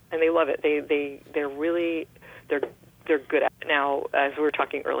 and they love it. They're really they're good at it. Now, as we were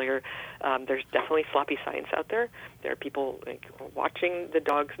talking earlier, there's definitely sloppy science out there. There are people like, watching the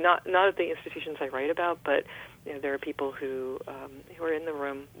dogs, not at the institutions I write about, but there are people who are in the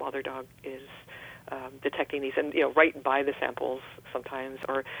room while their dog is detecting these, and right by the samples sometimes.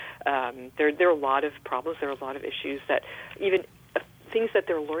 Or there are a lot of problems. There are a lot of issues that even things that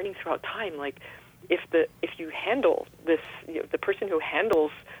they're learning throughout time, like if you handle this, the person who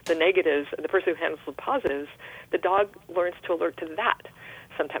handles the negatives, the person who handles the positives, the dog learns to alert to that.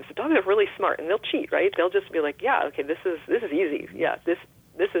 Sometimes the dogs are really smart and they'll cheat, right? They'll just be like, yeah, okay, this is easy. Yeah, this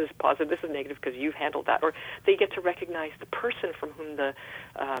is positive, this is negative because you've handled that. Or they get to recognize the person from whom the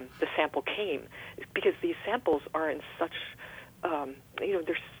sample came, because these samples are in such,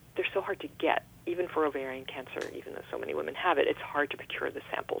 they're so hard to get. Even for ovarian cancer, even though so many women have it, it's hard to procure the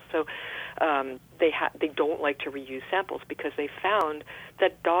samples. So they don't like to reuse samples because they found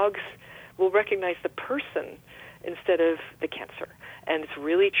that dogs will recognize the person instead of the cancer. And it's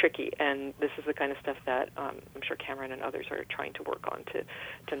really tricky, and this is the kind of stuff that I'm sure Cameron and others are trying to work on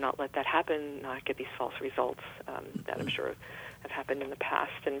to not let that happen, not get these false results that I'm sure have happened in the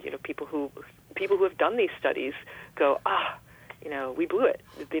past. And people who have done these studies go, we blew it.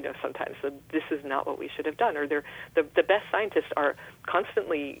 Sometimes so this is not what we should have done. Or the best scientists are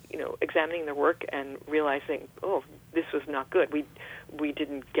constantly, examining their work and realizing, oh, this was not good. We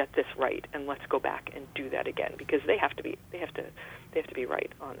didn't get this right, and let's go back and do that again, because they have to be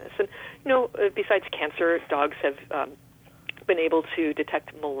right on this. And besides cancer, dogs have been able to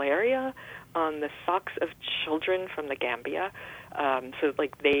detect malaria on the socks of children from the Gambia. So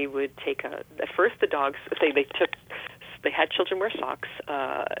they would take at first the dogs say they had children wear socks,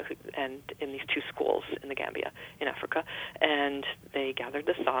 and in these 2 schools in the Gambia, in Africa, and they gathered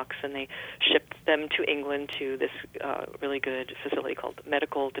the socks and they shipped them to England to this really good facility called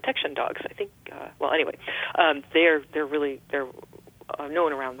Medical Detection Dogs. I think. They're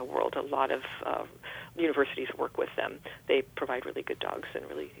known around the world. A lot of universities work with them. They provide really good dogs and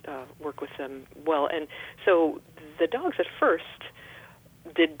really work with them well. And so the dogs at first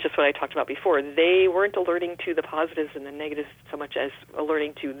did just what I talked about before. They weren't alerting to the positives and the negatives so much as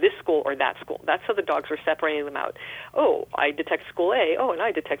alerting to this school or that school. That's how the dogs were separating them out. Oh, I detect school A. Oh, and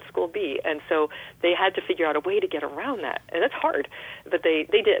I detect school B. And so they had to figure out a way to get around that. And that's hard, but they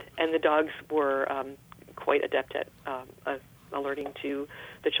did. And the dogs were quite adept at alerting to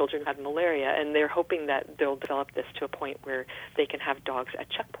the children who had malaria. And they're hoping that they'll develop this to a point where they can have dogs at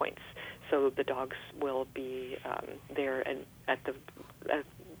checkpoints. So the dogs will be there and at the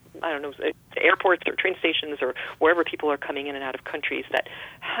airports or train stations or wherever people are coming in and out of countries that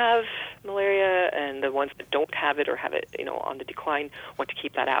have malaria, and the ones that don't have it or have it, on the decline, want to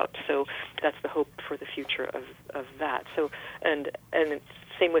keep that out. So that's the hope for the future of that. So and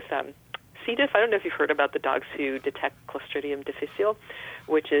same with C. diff. I don't know if you've heard about the dogs who detect Clostridium difficile,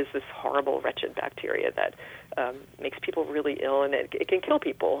 which is this horrible, wretched bacteria that makes people really ill, and it can kill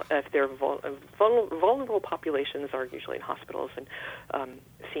people if they're vulnerable populations are usually in hospitals and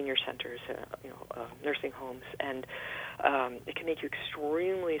senior centers, nursing homes, and it can make you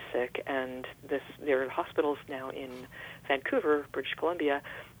extremely sick. And there are hospitals now in Vancouver, British Columbia,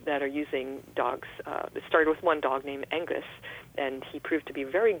 that are using dogs. It started with one dog named Angus, and he proved to be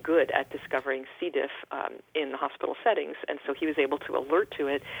very good at discovering C. diff in the hospital settings, and so he was able to alert to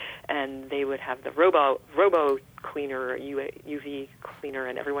it, and they would have the robo cleaner, UV cleaner,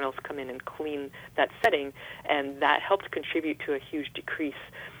 and everyone else come in and clean that setting, and that helped contribute to a huge decrease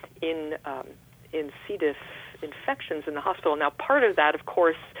in C. diff infections in the hospital. Now, part of that, of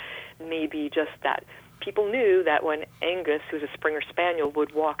course, may be just that people knew that when Angus, who's a Springer Spaniel,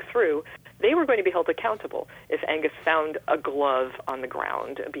 would walk through, they were going to be held accountable if Angus found a glove on the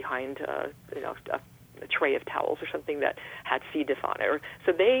ground behind a tray of towels or something that had C. diff on it.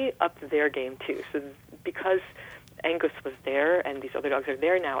 So they upped their game too. So because Angus was there and these other dogs are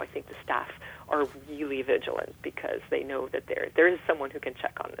there now, I think the staff are really vigilant because they know that there is someone who can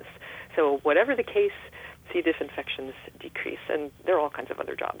check on this. So whatever the case, C. diff infections decrease, and there are all kinds of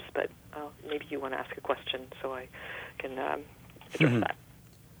other jobs. But maybe you want to ask a question so I can address that.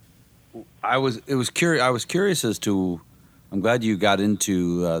 I was curious as to. I'm glad you got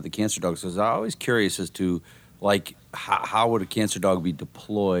into the cancer dogs, because I'm always curious as to, how would a cancer dog be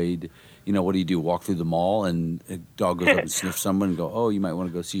deployed? What do? Walk through the mall and a dog goes up and sniffs someone and go, oh, you might want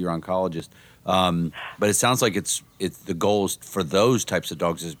to go see your oncologist. But it sounds like it's the goals for those types of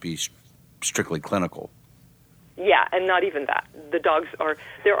dogs is be strictly clinical. Yeah, and not even that. The dogs are.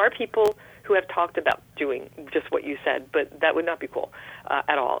 There are people who have talked about doing just what you said, but that would not be cool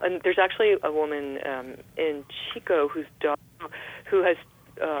at all. And there's actually a woman in Chico who has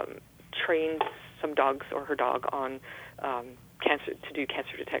trained some dogs or her dog on cancer, to do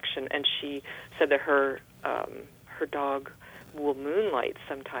cancer detection, and she said that her dog will moonlight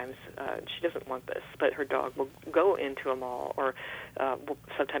sometimes. She doesn't want this, but her dog will go into a mall or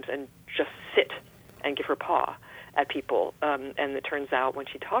sometimes and just sit and give her paw at people. And it turns out when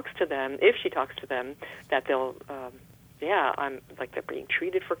she talks to them, if she talks to them, that they'll, I'm like they're being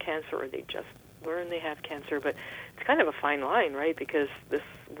treated for cancer or they just learn they have cancer. But it's kind of a fine line, right? Because this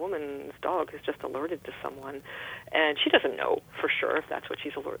woman's dog has just alerted to someone, and she doesn't know for sure if that's what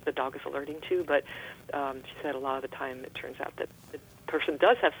the dog is alerting to. But she said a lot of the time it turns out that the person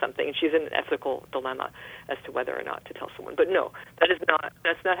does have something, and she's in an ethical dilemma as to whether or not to tell someone. But no,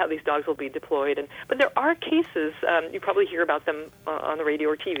 that's not how these dogs will be deployed. But there are cases, you probably hear about them on the radio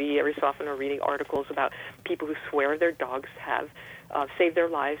or TV every so often, or reading articles about people who swear their dogs have saved their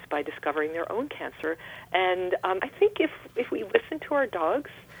lives by discovering their own cancer. And I think if we listen to our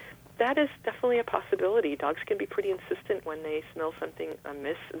dogs, that is definitely a possibility. Dogs can be pretty insistent when they smell something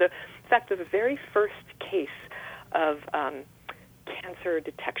amiss. In fact, the very first case of cancer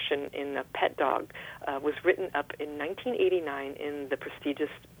detection in a pet dog was written up in 1989 in the prestigious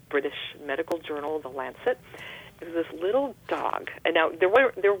British medical journal, The Lancet. It was this little dog, and now there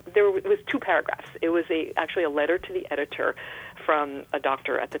was 2 paragraphs. It was actually a letter to the editor from a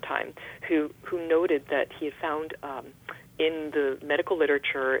doctor at the time who noted that he had found in the medical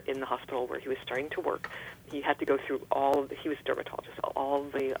literature in the hospital where he was starting to work, he had to go through he was a dermatologist, all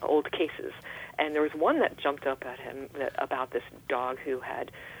the old cases, and there was one that jumped up at him about this dog who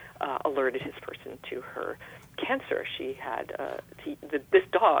had alerted his person to her cancer. She had this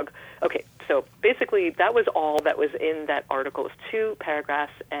dog. Okay, so basically that was all that was in that article. It was 2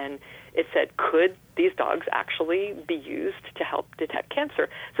 paragraphs, and it said, could these dogs actually be used to help detect cancer?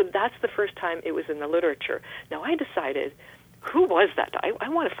 So that's the first time it was in the literature. Now I decided, who was that dog? I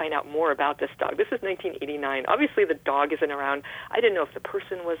want to find out more about this dog. This is 1989. Obviously the dog isn't around. I didn't know if the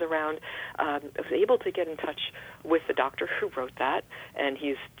person was around. I was able to get in touch with the doctor who wrote that, and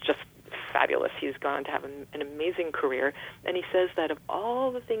he's just fabulous. He's gone to have an amazing career, and he says that of all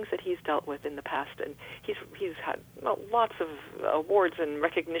the things that he's dealt with in the past, and he's had lots of awards and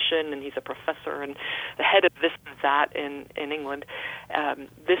recognition, and he's a professor and the head of this and that in England,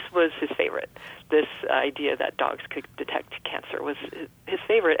 this was his favorite. This idea that dogs could detect cancer was his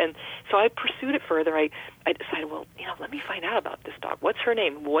favorite, and so I pursued it further. I decided, well, let me find out about this dog. What's her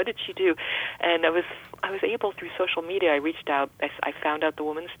name? What did she do? And I was able, through social media, I reached out. I found out the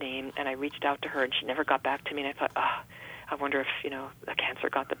woman's name, and I reached out to her, and she never got back to me. And I thought, I wonder if the cancer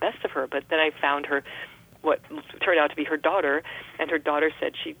got the best of her. But then I found her, what turned out to be her daughter, and her daughter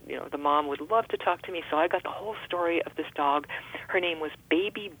said the mom would love to talk to me. So I got the whole story of this dog. Her name was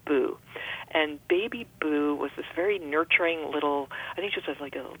Baby Boo, and Baby Boo was this very nurturing little, I think she was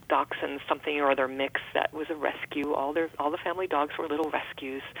like a little dachshund something or other mix that was a rescue. All the family dogs were little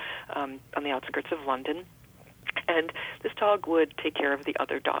rescues on the outskirts of London. And this dog would take care of the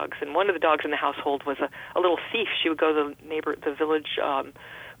other dogs. And one of the dogs in the household was a little thief. She would go to the village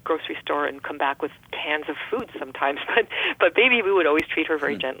grocery store and come back with cans of food sometimes. But Baby Boo would always treat her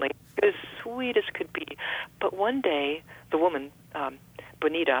very gently, as sweet as could be. But one day, the woman,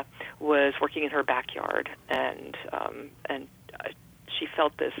 Bonita, was working in her backyard, and she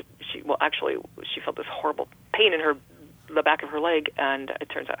felt this. She felt this horrible pain in the back of her leg, and it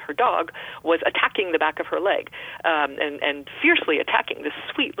turns out her dog was attacking the back of her leg, and fiercely attacking. This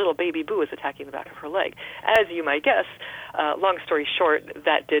sweet little Baby Boo was attacking the back of her leg. As you might guess, long story short,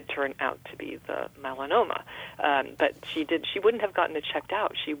 that did turn out to be the melanoma. But she wouldn't have gotten it checked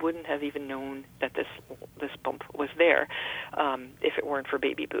out. She wouldn't have even known that this bump was there if it weren't for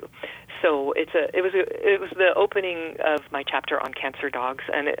Baby Boo. So it was the opening of my chapter on cancer dogs,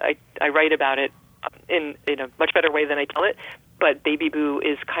 and I write about it in a much better way than I tell it. But Baby Boo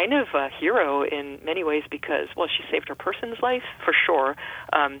is kind of a hero in many ways because, well, she saved her person's life, for sure,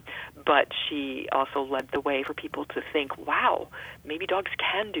 but she also led the way for people to think, wow, maybe dogs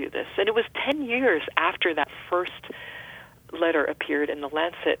can do this. And it was 10 years after that first letter appeared in the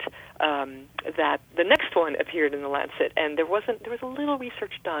Lancet that the next one appeared in the Lancet, and there was a little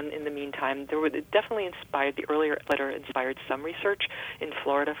research done in the meantime. It definitely inspired, the earlier letter inspired some research in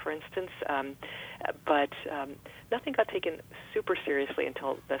Florida, for instance, but nothing got taken super seriously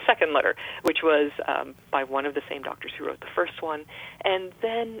until the second letter, which was by one of the same doctors who wrote the first one, and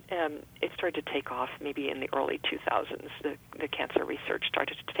then it started to take off maybe in the early 2000s. The cancer research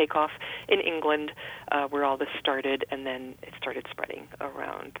started to take off in England, where all this started, and then it started spreading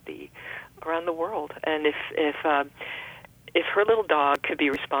around the world. And if her little dog could be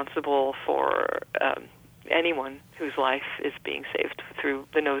responsible for anyone whose life is being saved through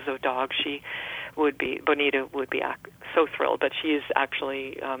the nose of a dog, Bonita would be so thrilled. But she is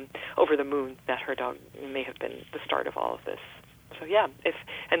actually over the moon that her dog may have been the start of all of this. So yeah,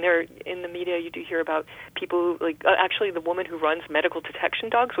 and there in the media you do hear about people like actually the woman who runs Medical Detection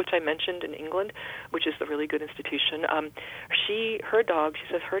Dogs, which I mentioned in England, which is a really good institution. She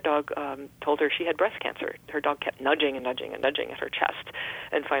says her dog told her she had breast cancer. Her dog kept nudging and nudging and nudging at her chest,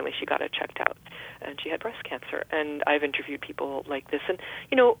 and finally she got it checked out, and she had breast cancer. And I've interviewed people like this, and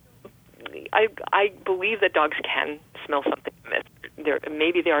I believe that dogs can smell something.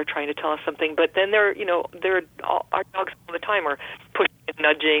 Maybe they are trying to tell us something, but then our dogs all the time are pushing and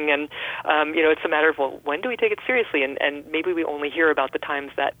nudging, and it's a matter of, well, when do we take it seriously? And maybe we only hear about the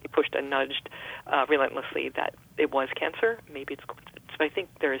times that we pushed and nudged relentlessly that it was cancer. Maybe it's coincidence, but I think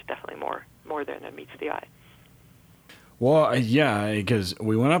there is definitely more there than meets the eye. Well, yeah, because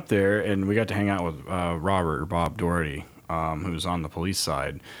we went up there and we got to hang out with Bob Doherty, who's on the police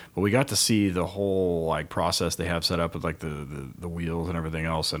side, but we got to see the whole like process they have set up with like the wheels and everything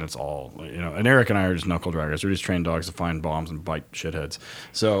else, and it's all and Eric and I are just knuckle draggers. We're just trained dogs to find bombs and bite shitheads.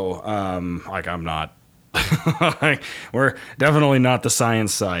 So I'm not we're definitely not the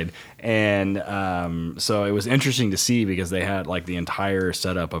science side, and so it was interesting to see because they had like the entire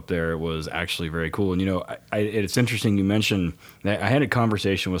setup up there was actually very cool. And it's interesting you mentioned that I had a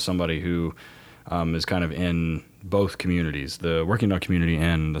conversation with somebody who is kind of in both communities, the working dog community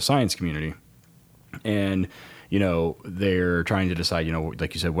and the science community. And, they're trying to decide,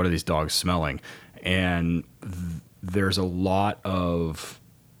 like you said, what are these dogs smelling? And there's a lot of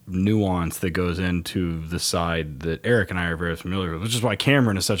nuance that goes into the side that Eric and I are very familiar with, which is why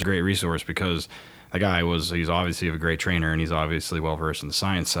Cameron is such a great resource, because the guy he's obviously a great trainer and he's obviously well-versed in the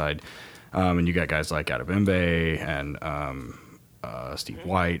science side. And you got guys like Adebimbe and, Steve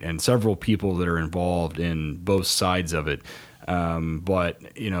White and several people that are involved in both sides of it. But,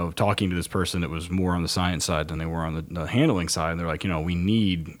 talking to this person that was more on the science side than they were on the handling side, and they're like, we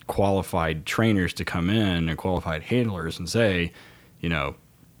need qualified trainers to come in and qualified handlers and say,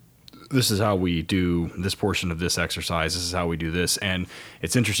 this is how we do this portion of this exercise. This is how we do this. And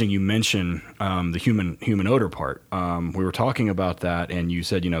it's interesting you mentioned the human odor part. We were talking about that, and you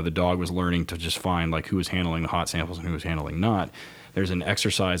said, the dog was learning to just find like who was handling the hot samples and who was handling not. There's an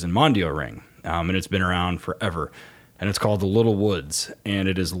exercise in Mondio Ring, and it's been around forever. And it's called the Little Woods, and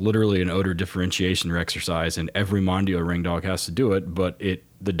it is literally an odor differentiation exercise, and every Mondio Ring dog has to do it, but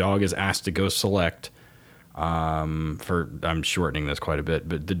the dog is asked to go select, I'm shortening this quite a bit,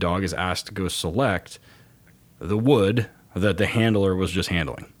 but the dog is asked to go select the wood that the handler was just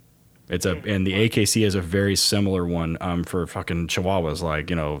handling. And the AKC is a very similar one for fucking Chihuahuas, like,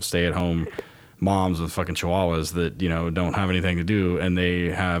 stay-at-home moms with fucking Chihuahuas that, don't have anything to do, and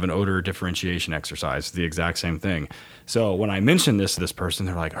they have an odor differentiation exercise, the exact same thing. So when I mentioned this to this person,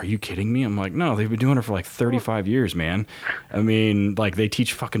 they're like, are you kidding me? I'm like, no, they've been doing it for like 35 years, man. I mean, like they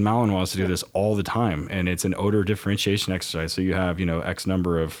teach fucking Malinois to do this all the time, and it's an odor differentiation exercise. So you have, X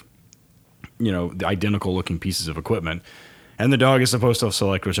number of, the identical looking pieces of equipment, and the dog is supposed to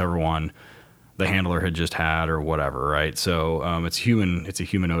select whichever one the handler had just had or whatever, right? So it's a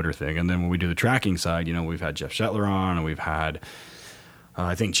human odor thing. And then when we do the tracking side, we've had Jeff Shetler on, and we've had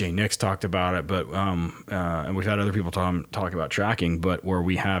I think Jay Nix talked about it, but and we've had other people talk about tracking, but where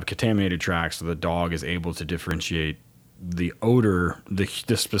we have contaminated tracks, so the dog is able to differentiate the odor, the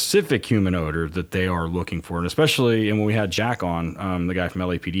specific human odor that they are looking for. And especially, and when we had Jack on, the guy from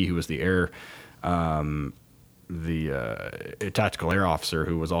LAPD who was the tactical air officer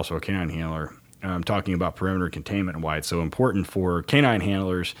who was also a canine handler, talking about perimeter containment and why it's so important for canine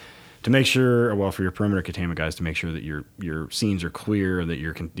handlers to make sure, well, for your perimeter containment guys, to make sure that your scenes are clear, that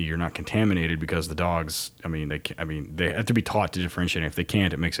you're not contaminated, because the dogs, they have to be taught to differentiate. If they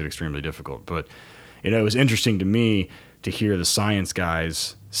can't, it makes it extremely difficult. But it was interesting to me to hear the science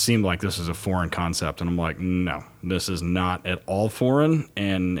guys seem like this is a foreign concept, and I'm like, no, this is not at all foreign.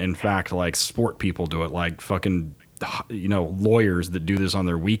 And in fact, like sport people do it, like fucking lawyers that do this on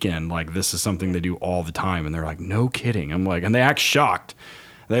their weekend, like this is something they do all the time, and they're like, no kidding. I'm like, and they act shocked.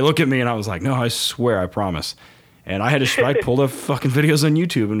 They look at me and I was like, no, I swear, I promise. And I pulled up fucking videos on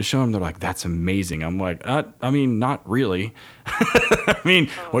YouTube and to show them. They're like, that's amazing. I'm like, not really.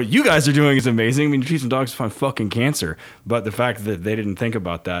 What you guys are doing is amazing. You teach some dogs to find fucking cancer. But the fact that they didn't think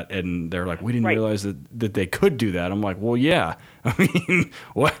about that, and they're like, we didn't realize that they could do that. I'm like, well, yeah. Why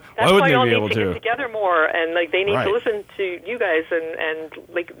wouldn't they be able to? Get together more, and like they need to listen to you guys, and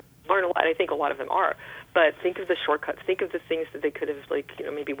like learn a lot. I think a lot of them are. But think of the shortcuts. Think of the things that they could have,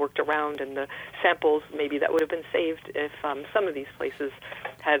 maybe worked around, and the samples maybe that would have been saved if some of these places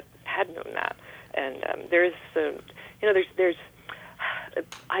had known that. And there's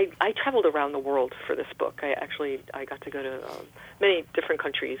I traveled around the world for this book. I got to go to many different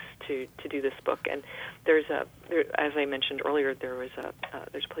countries to do this book. And as I mentioned earlier, there's a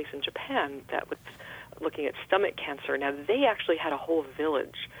place in Japan that was looking at stomach cancer. Now, they actually had a whole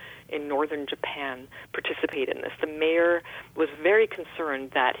village in northern Japan participate in this. The mayor was very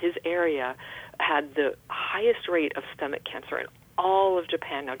concerned that his area had the highest rate of stomach cancer in all of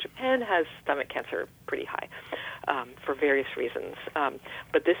Japan. Now, Japan has stomach cancer pretty high for various reasons.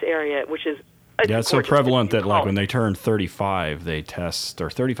 But this area, which is it's so prevalent that like when they turn 35, they test,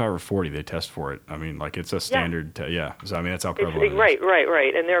 or 35 or 40, they test for it. I mean, like it's a standard. So I mean, that's how prevalent it is.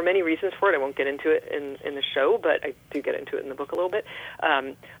 Right. And there are many reasons for it. I won't get into it in the show, but I do get into it in the book a little bit.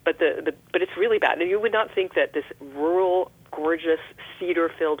 But it's really bad. And you would not think that this rural, gorgeous,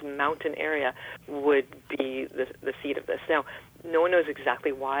 cedar-filled mountain area would be the seat of this. Now, no one knows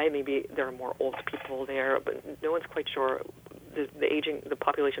exactly why. Maybe there are more old people there, but no one's quite sure. The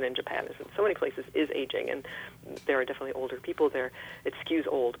population in Japan is in so many places is aging, and there are definitely older people there. It skews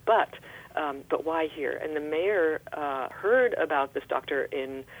old, but why here? And the mayor heard about this doctor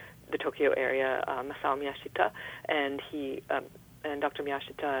in the Tokyo area, Masao Miyashita, and Dr.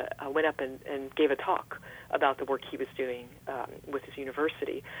 Miyashita went up and gave a talk about the work he was doing with his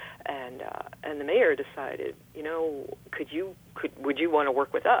university, and the mayor decided, would you want to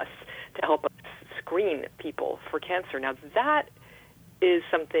work with us to help us screen people for cancer? Now, that is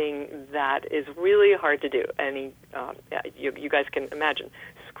something that is really hard to do. And you guys can imagine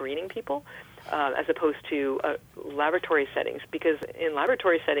screening people as opposed to laboratory settings, because in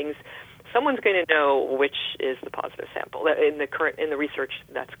laboratory settings, someone's going to know which is the positive sample. In the research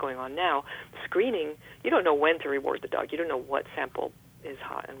that's going on now, screening, you don't know when to reward the dog. You don't know what sample is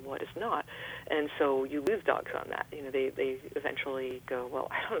hot and what is not, and so you lose dogs on that. They eventually go, well,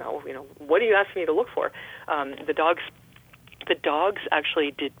 I don't know. What do you ask me to look for? The dogs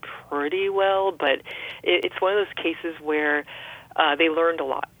actually did pretty well, but it's one of those cases where they learned a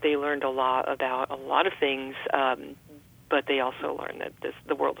lot. They learned a lot about a lot of things, but they also learned that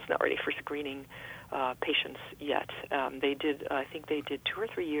the world is not ready for screening patients yet. I think they did 2 or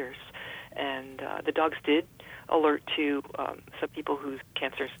 3 years, and the dogs did alert to some people whose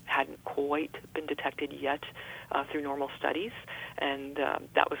cancers hadn't quite been detected yet through normal studies, and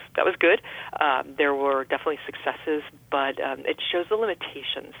that was good. There were definitely successes, but it shows the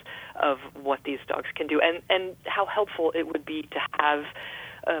limitations of what these dogs can do, and how helpful it would be to have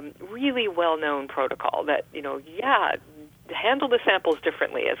really well-known protocol that, handle the samples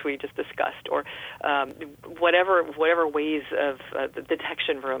differently, as we just discussed, or whatever ways of the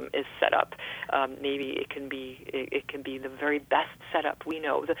detection room is set up. Maybe it can be the very best setup we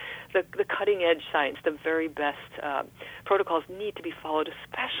know. The cutting edge science, the very best protocols need to be followed,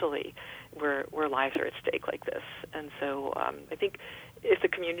 especially where lives are at stake like this. And so I think if the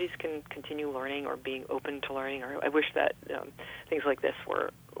communities can continue learning or being open to learning, or I wish that things like this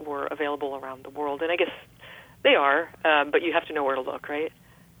were available around the world, and I guess they are, but you have to know where to look, right?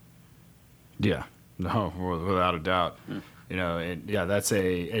 Yeah, no, without a doubt. That's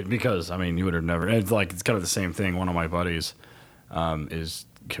because, I mean, you would have never, it's kind of the same thing. One of my buddies is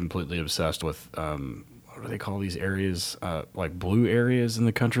completely obsessed with, what do they call these areas? Like blue areas in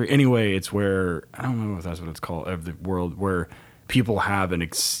the country. Anyway, it's where, I don't know if that's what it's called, of the world, where people have an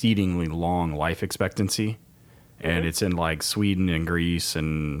exceedingly long life expectancy. And it's in like Sweden and Greece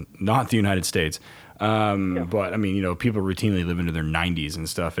and not the United States. But I mean, people routinely live into their 90s and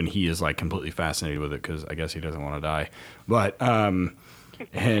stuff, and he is like completely fascinated with it because I guess he doesn't want to die. But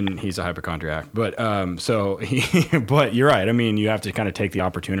and he's a hypochondriac. But but you're right. I mean, you have to kind of take the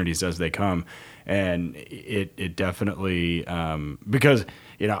opportunities as they come, and it definitely because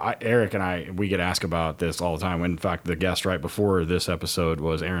Eric and we get asked about this all the time. In fact, the guest right before this episode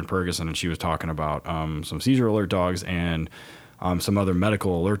was Erin Ferguson, and she was talking about some seizure alert dogs and some other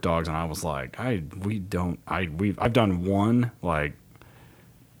medical alert dogs, and I was like, I've done one like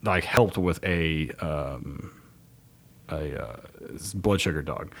helped with a blood sugar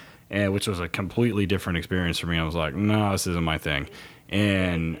dog, and which was a completely different experience for me. I was like, no, this isn't my thing,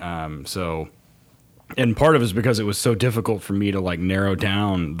 and part of it is because it was so difficult for me to like narrow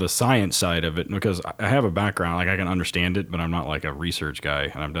down the science side of it, because I have a background, like I can understand it, but I'm not like a research guy,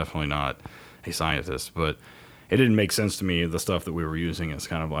 and I'm definitely not a scientist, but it didn't make sense to me, the stuff that we were using as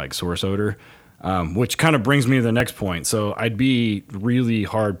kind of like source odor, which kind of brings me to the next point. So I'd be really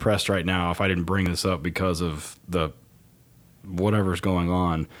hard pressed right now if I didn't bring this up because of the whatever's going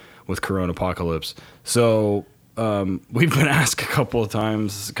on with Corona Apocalypse. So we've been asked a couple of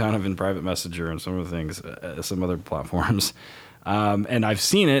times, kind of in private messenger and some of the things, some other platforms. And I've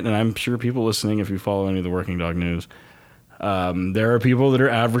seen it, and I'm sure people listening, if you follow any of the Working Dog news, there are people that are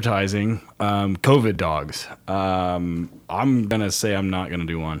advertising COVID dogs. I'm going to say I'm not going to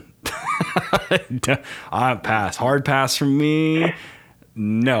do one. I pass. Hard pass from me.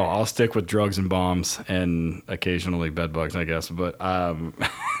 No, I'll stick with drugs and bombs and occasionally bed bugs, I guess. But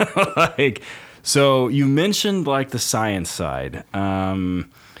like, so you mentioned like the science side.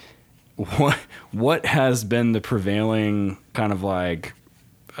 What has been the prevailing kind of like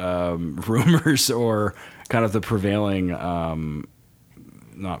rumors or kind of the prevailing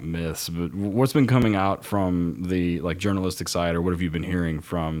not myths, but what's been coming out from the like journalistic side, or what have you been hearing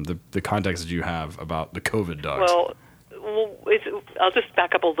from the context that you have about the COVID dogs? Well, I'll just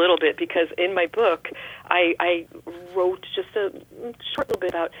back up a little bit, because in my book, I wrote just a short little bit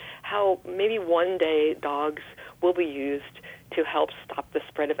about how maybe one day dogs will be used to help stop the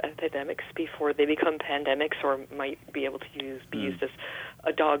spread of epidemics before they become pandemics, or might be able to be used as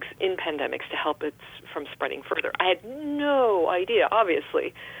dogs in pandemics to help it from spreading further. I had no idea,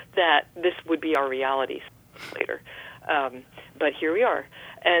 obviously, that this would be our reality later. But here we are.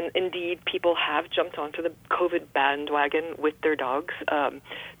 And indeed, people have jumped onto the COVID bandwagon with their dogs.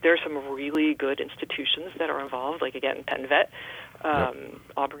 There are some really good institutions that are involved, like, again, Penn Vet,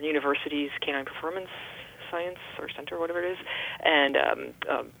 Auburn University's Canine Performance Science or Center, whatever it is, and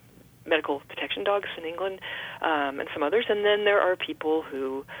Medical Detection Dogs in England, and some others. And then there are people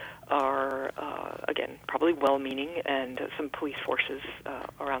who are, again, probably well-meaning, and some police forces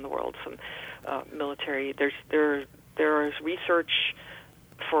around the world, some military. There's research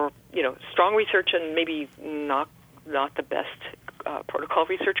for, strong research and maybe not the best protocol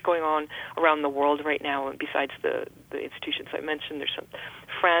research going on around the world right now. And besides the institutions I mentioned, there's some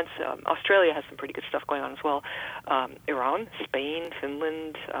France, Australia has some pretty good stuff going on as well. Iran, Spain,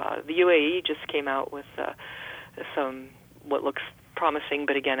 Finland, the UAE just came out with some what looks promising,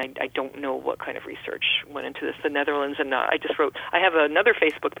 but again, I don't know what kind of research went into this. The Netherlands, and I have another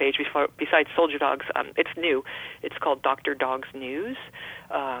Facebook page besides Soldier Dogs. It's new. It's called Dr. Dogs News,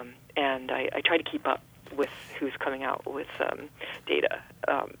 and I try to keep up with who's coming out with data.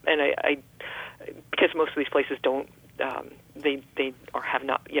 And I because most of these places don't, they have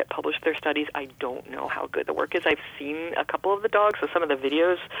not yet published their studies, I don't know how good the work is. I've seen a couple of the dogs, so some of the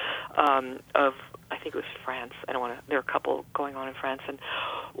videos of, I think it was France. There are a couple going on in France, and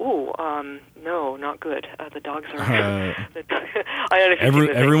no, not good. The dogs are.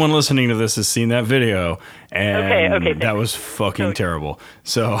 Everyone listening to this has seen that video, and okay, that was fucking terrible.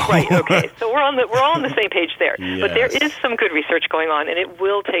 So right, okay. So we're all on the same page there. Yes. But there is some good research going on, and it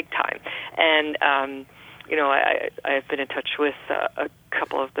will take time. And I've been in touch with a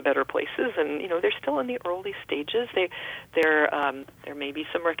couple of the better places, and they're still in the early stages. There may be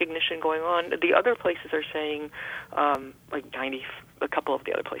some recognition going on. The other places are saying, a couple of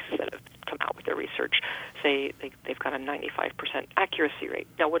the other places that have come out with their research say they've got a 95% accuracy rate.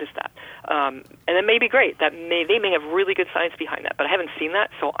 Now, what is that? And it may be great. They may have really good science behind that, but I haven't seen that,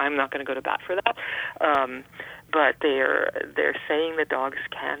 so I'm not going to go to bat for that. But they're saying that dogs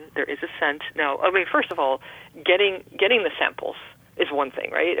can. There is a scent. Now, first of all, getting the samples is one thing,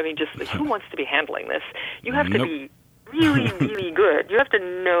 right? Just who wants to be handling this? You have to be really, really good. You have to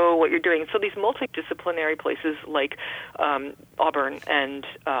know what you're doing. So these multidisciplinary places like Auburn and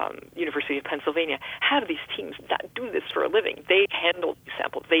University of Pennsylvania have these teams that do this for a living. They handle these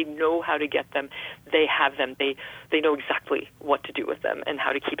samples. They know how to get them. They have them. They know exactly what to do with them and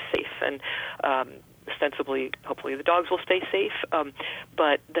how to keep safe. And ostensibly, hopefully, the dogs will stay safe.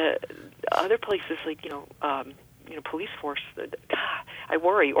 But the other places like police force, I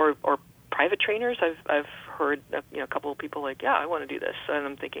worry, or private trainers. I've heard a couple of people like, I want to do this, and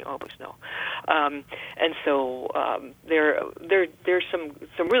I'm thinking, oh, please no. And so there's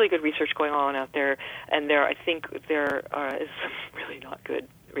some really good research going on out there, and I think there is some really not good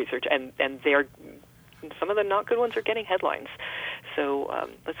research, and some of the not good ones are getting headlines. So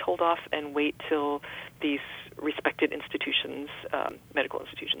let's hold off and wait till these respected institutions, medical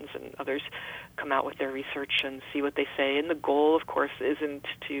institutions and others, come out with their research and see what they say. And the goal, of course, isn't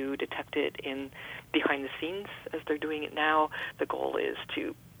to detect it in behind the scenes as they're doing it now. The goal is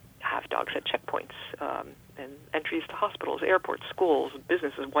to have dogs at checkpoints and entries to hospitals, airports, schools,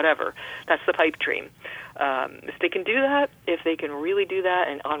 businesses, whatever. That's the pipe dream. If they can do that, if they can really do that,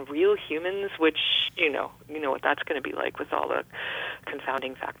 and on real humans, which you know what that's going to be like with all the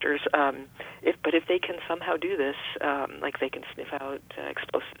confounding factors. But if they can somehow do this, like they can sniff out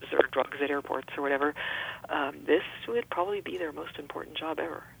explosives or drugs at airports or whatever, this would probably be their most important job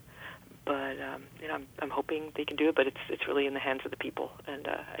ever. But I'm hoping they can do it. But it's really in the hands of the people, and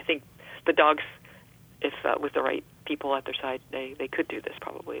I think the dogs, if with the right people at their side, they could do this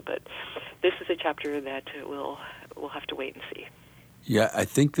probably. But this is a chapter that we'll have to wait and see. Yeah, I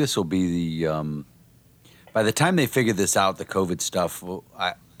think this will be the. By the time they figure this out, the COVID stuff,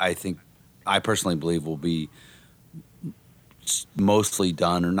 I personally believe will be mostly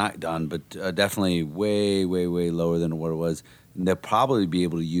done or not done, but definitely way, way, way lower than what it was. And they'll probably be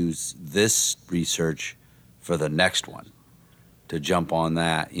able to use this research for the next one to jump on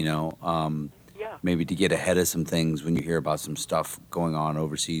that, maybe to get ahead of some things when you hear about some stuff going on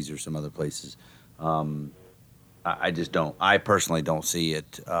overseas or some other places. I personally don't see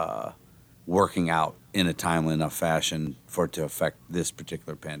it working out in a timely enough fashion for it to affect this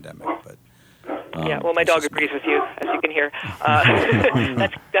particular pandemic. But well, my dog agrees with you, as you can hear.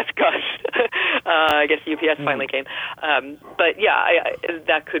 That's Gus. I guess UPS finally came. But yeah,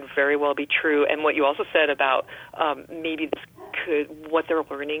 that could very well be true. And what you also said about maybe what they're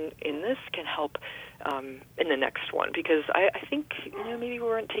learning in this can help in the next one, because I think maybe we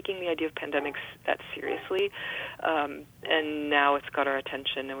weren't taking the idea of pandemics that seriously, and now it's got our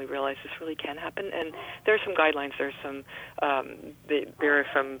attention, and we realize this really can happen. And there are some guidelines. There are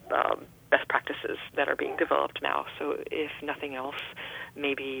some best practices that are being developed now. So if nothing else,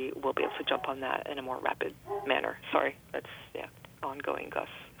 maybe we'll be able to jump on that in a more rapid manner. Sorry, that's ongoing Gus,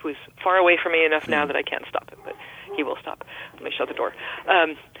 who is far away from me enough now that I can't stop him, but he will stop. Let me shut the door.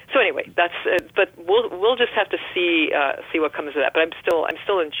 So anyway, that's. But we'll just have to see what comes of that. But I'm still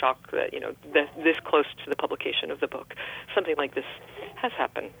in shock that this close to the publication of the book, something like this has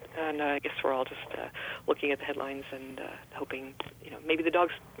happened. And I guess we're all just looking at the headlines and hoping maybe the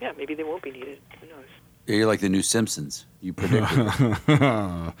dogs, maybe they won't be needed. Who knows? Yeah, you're like the new Simpsons. You predicted.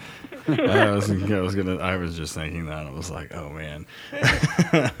 I was just thinking that. I was like, oh man.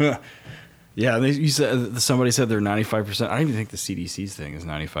 Yeah, somebody said they're 95%. I don't even think the CDC's thing is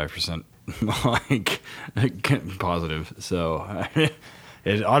 95% positive. So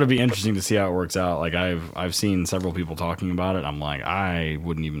it ought to be interesting to see how it works out. Like I've seen several people talking about it. I'm like, I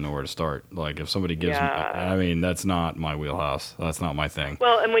wouldn't even know where to start. Like if somebody gives me, that's not my wheelhouse. That's not my thing.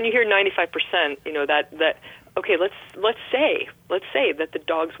 Well, and when you hear 95%, that okay, let's say that the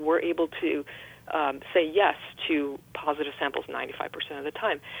dogs were able to say yes to positive samples 95% of the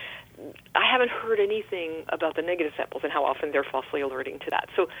time. I haven't heard anything about the negative samples and how often they're falsely alerting to that.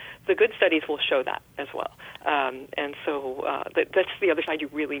 So the good studies will show that as well. And so that's the other side you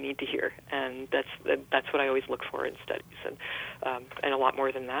really need to hear. And that's what I always look for in studies, and a lot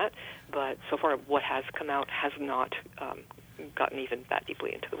more than that. But so far, what has come out has not gotten even that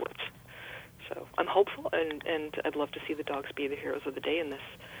deeply into the woods. So I'm hopeful, and I'd love to see the dogs be the heroes of the day in this.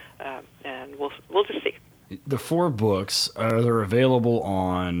 And we'll just see. The 4 books, they're available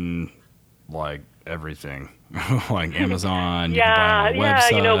on, like, everything, like Amazon, you can buy them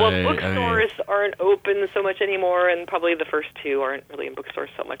on a website. Bookstores aren't open so much anymore, and probably the first 2 aren't really in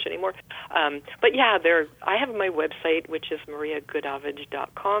bookstores so much anymore. But yeah, I have my website, which is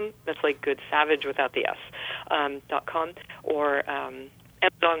mariagoodavage.com. That's like good savage without the S, .com, or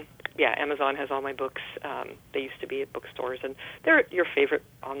Amazon. Yeah, Amazon has all my books. They used to be at bookstores, and they're your favorite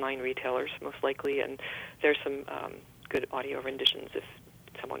online retailers, most likely. And there's some good audio renditions if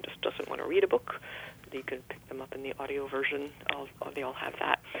someone just doesn't want to read a book. You can pick them up in the audio version. They all have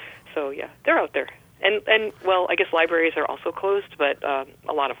that. So, yeah, they're out there. And well, I guess libraries are also closed, but a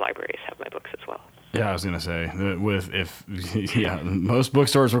lot of libraries have my books as well. Yeah, I was going to say, most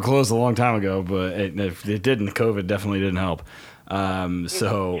bookstores were closed a long time ago, but if it didn't, COVID definitely didn't help.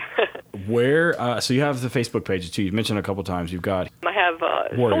 So you have the Facebook page too. You've mentioned a couple times. You've got. I have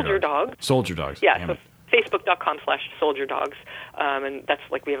Soldier Dogs. Soldier Dogs. Yeah. So Facebook.com/Soldier Dogs, and that's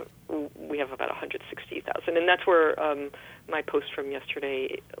like we have about 160,000, and that's where my post from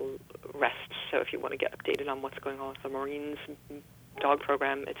yesterday rests. So if you want to get updated on what's going on with the Marines dog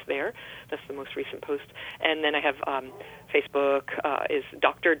program, it's there. That's the most recent post. And then I have Facebook is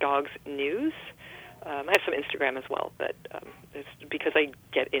Dr. Dogs News. I have some Instagram as well, but it's because I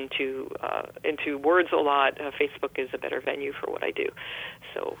get into words a lot. Facebook is a better venue for what I do.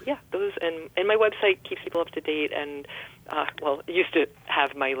 So yeah, those and my website keeps people up to date. And it used to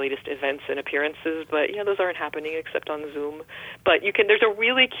have my latest events and appearances, but those aren't happening except on Zoom. But you can. There's a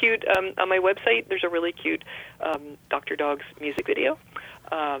really cute on my website. There's a really cute Dr. Dogs music video.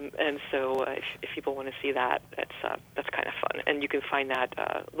 And so if people want to see that, that's kind of fun. And you can find that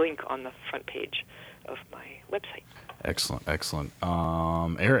link on the front page of my website. Excellent.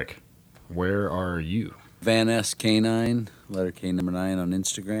 Eric, where are you? Van S. K9, letter K number 9 on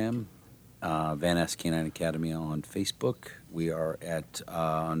Instagram. Van S. K9 Academy on Facebook. We are at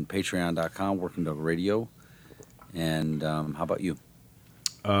on patreon.com, Working Dog Radio. And how about you?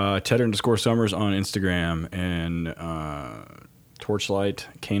 Ted_Summers on Instagram, and Torchlight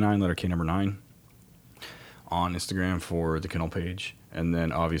K9, letter K number 9, on Instagram for the kennel page. And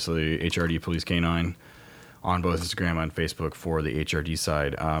then obviously HRD Police K9 on both Instagram and Facebook for the HRD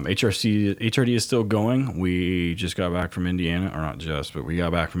side. HRD is still going. We just got back from Indiana, or not just, but we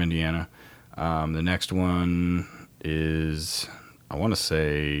got back from Indiana. The next one is, I want to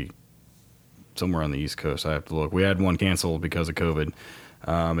say, somewhere on the East Coast. I have to look. We had one canceled because of COVID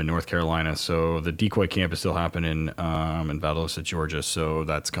in North Carolina. So the decoy camp is still happening in Valdosta, Georgia. So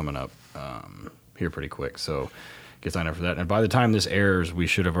that's coming up here pretty quick. So get signed up for that. And by the time this airs, we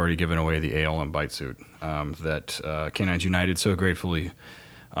should have already given away the ALM bite suit that Canines United so gratefully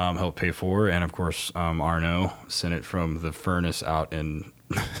helped pay for. And of course, Arno sent it from the furnace out in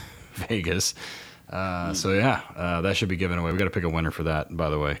Vegas. So yeah, that should be given away. We got to pick a winner for that, by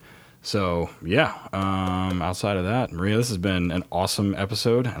the way. So yeah, outside of that, Maria, this has been an awesome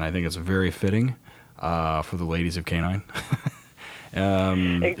episode, and I think it's very fitting for the ladies of Canine.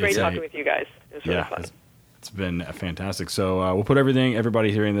 Great talking with you guys. It was really fun. It's been fantastic. So we'll put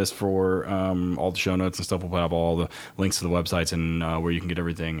everybody hearing this for all the show notes and stuff. We'll have all the links to the websites and where you can get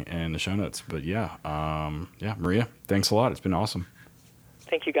everything in the show notes. But yeah, Maria, thanks a lot. It's been awesome.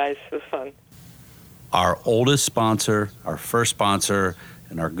 Thank you, guys. It was fun. Our oldest sponsor, our first sponsor,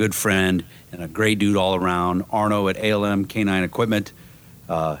 and our good friend, and a great dude all around, Arno at ALM Canine Equipment.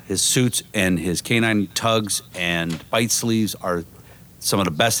 His suits and his canine tugs and bite sleeves are some of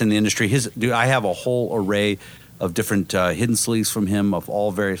the best in the industry. I have a whole array of different hidden sleeves from him of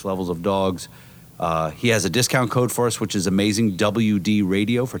all various levels of dogs. He has a discount code for us, which is amazing, WD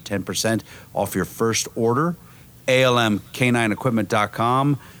Radio, for 10% off your first order.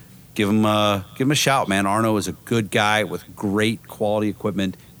 ALMcanineequipment.com. Give him a shout, man. Arno is a good guy with great quality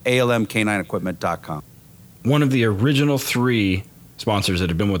equipment. ALMcanineequipment.com. One of the original 3 sponsors that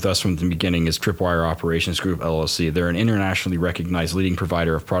have been with us from the beginning is Tripwire Operations Group, LLC. They're an internationally recognized leading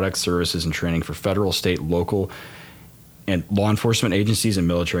provider of products, services, and training for federal, state, local, and law enforcement agencies and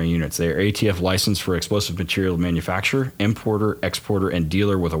military units. They are ATF licensed for explosive material manufacturer, importer, exporter, and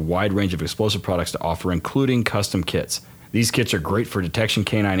dealer with a wide range of explosive products to offer, including custom kits. These kits are great for detection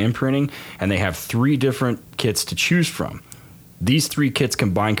canine imprinting, and they have 3 different kits to choose from. These 3 kits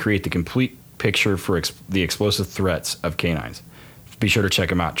combined create the complete picture for the explosive threats of canines. Be sure to check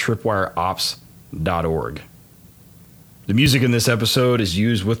them out, tripwireops.org. The music in this episode is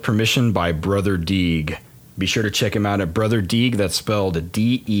used with permission by Brother Deeg. Be sure to check him out at Brother Deeg, that's spelled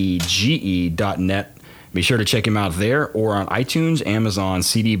DEGE.net. Be sure to check him out there or on iTunes, Amazon,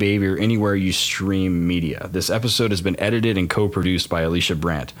 CD Baby, or anywhere you stream media. This episode has been edited and co-produced by Alicia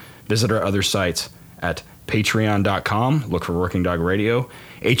Brandt. Visit our other sites at patreon.com, look for Working Dog Radio,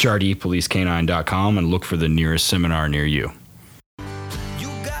 hrdpolicecanine.com, and look for the nearest seminar near you. You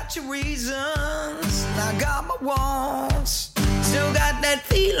got your reasons, I got my wants. Still got that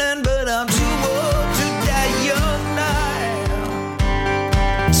feeling, but I'm too old to die young now.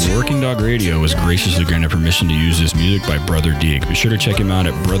 Working Dog Radio was graciously granted permission to use this music by Brother Deeg. Be sure to check him out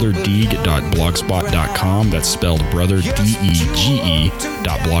at brotherdeeg.blogspot.com. That's spelled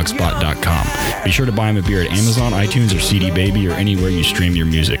brotherdege.blogspot.com. Be sure to buy him a beer at Amazon, iTunes, or CD Baby, or anywhere you stream your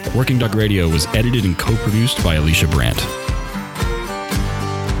music. Working Dog Radio was edited and co-produced by Alicia Brandt.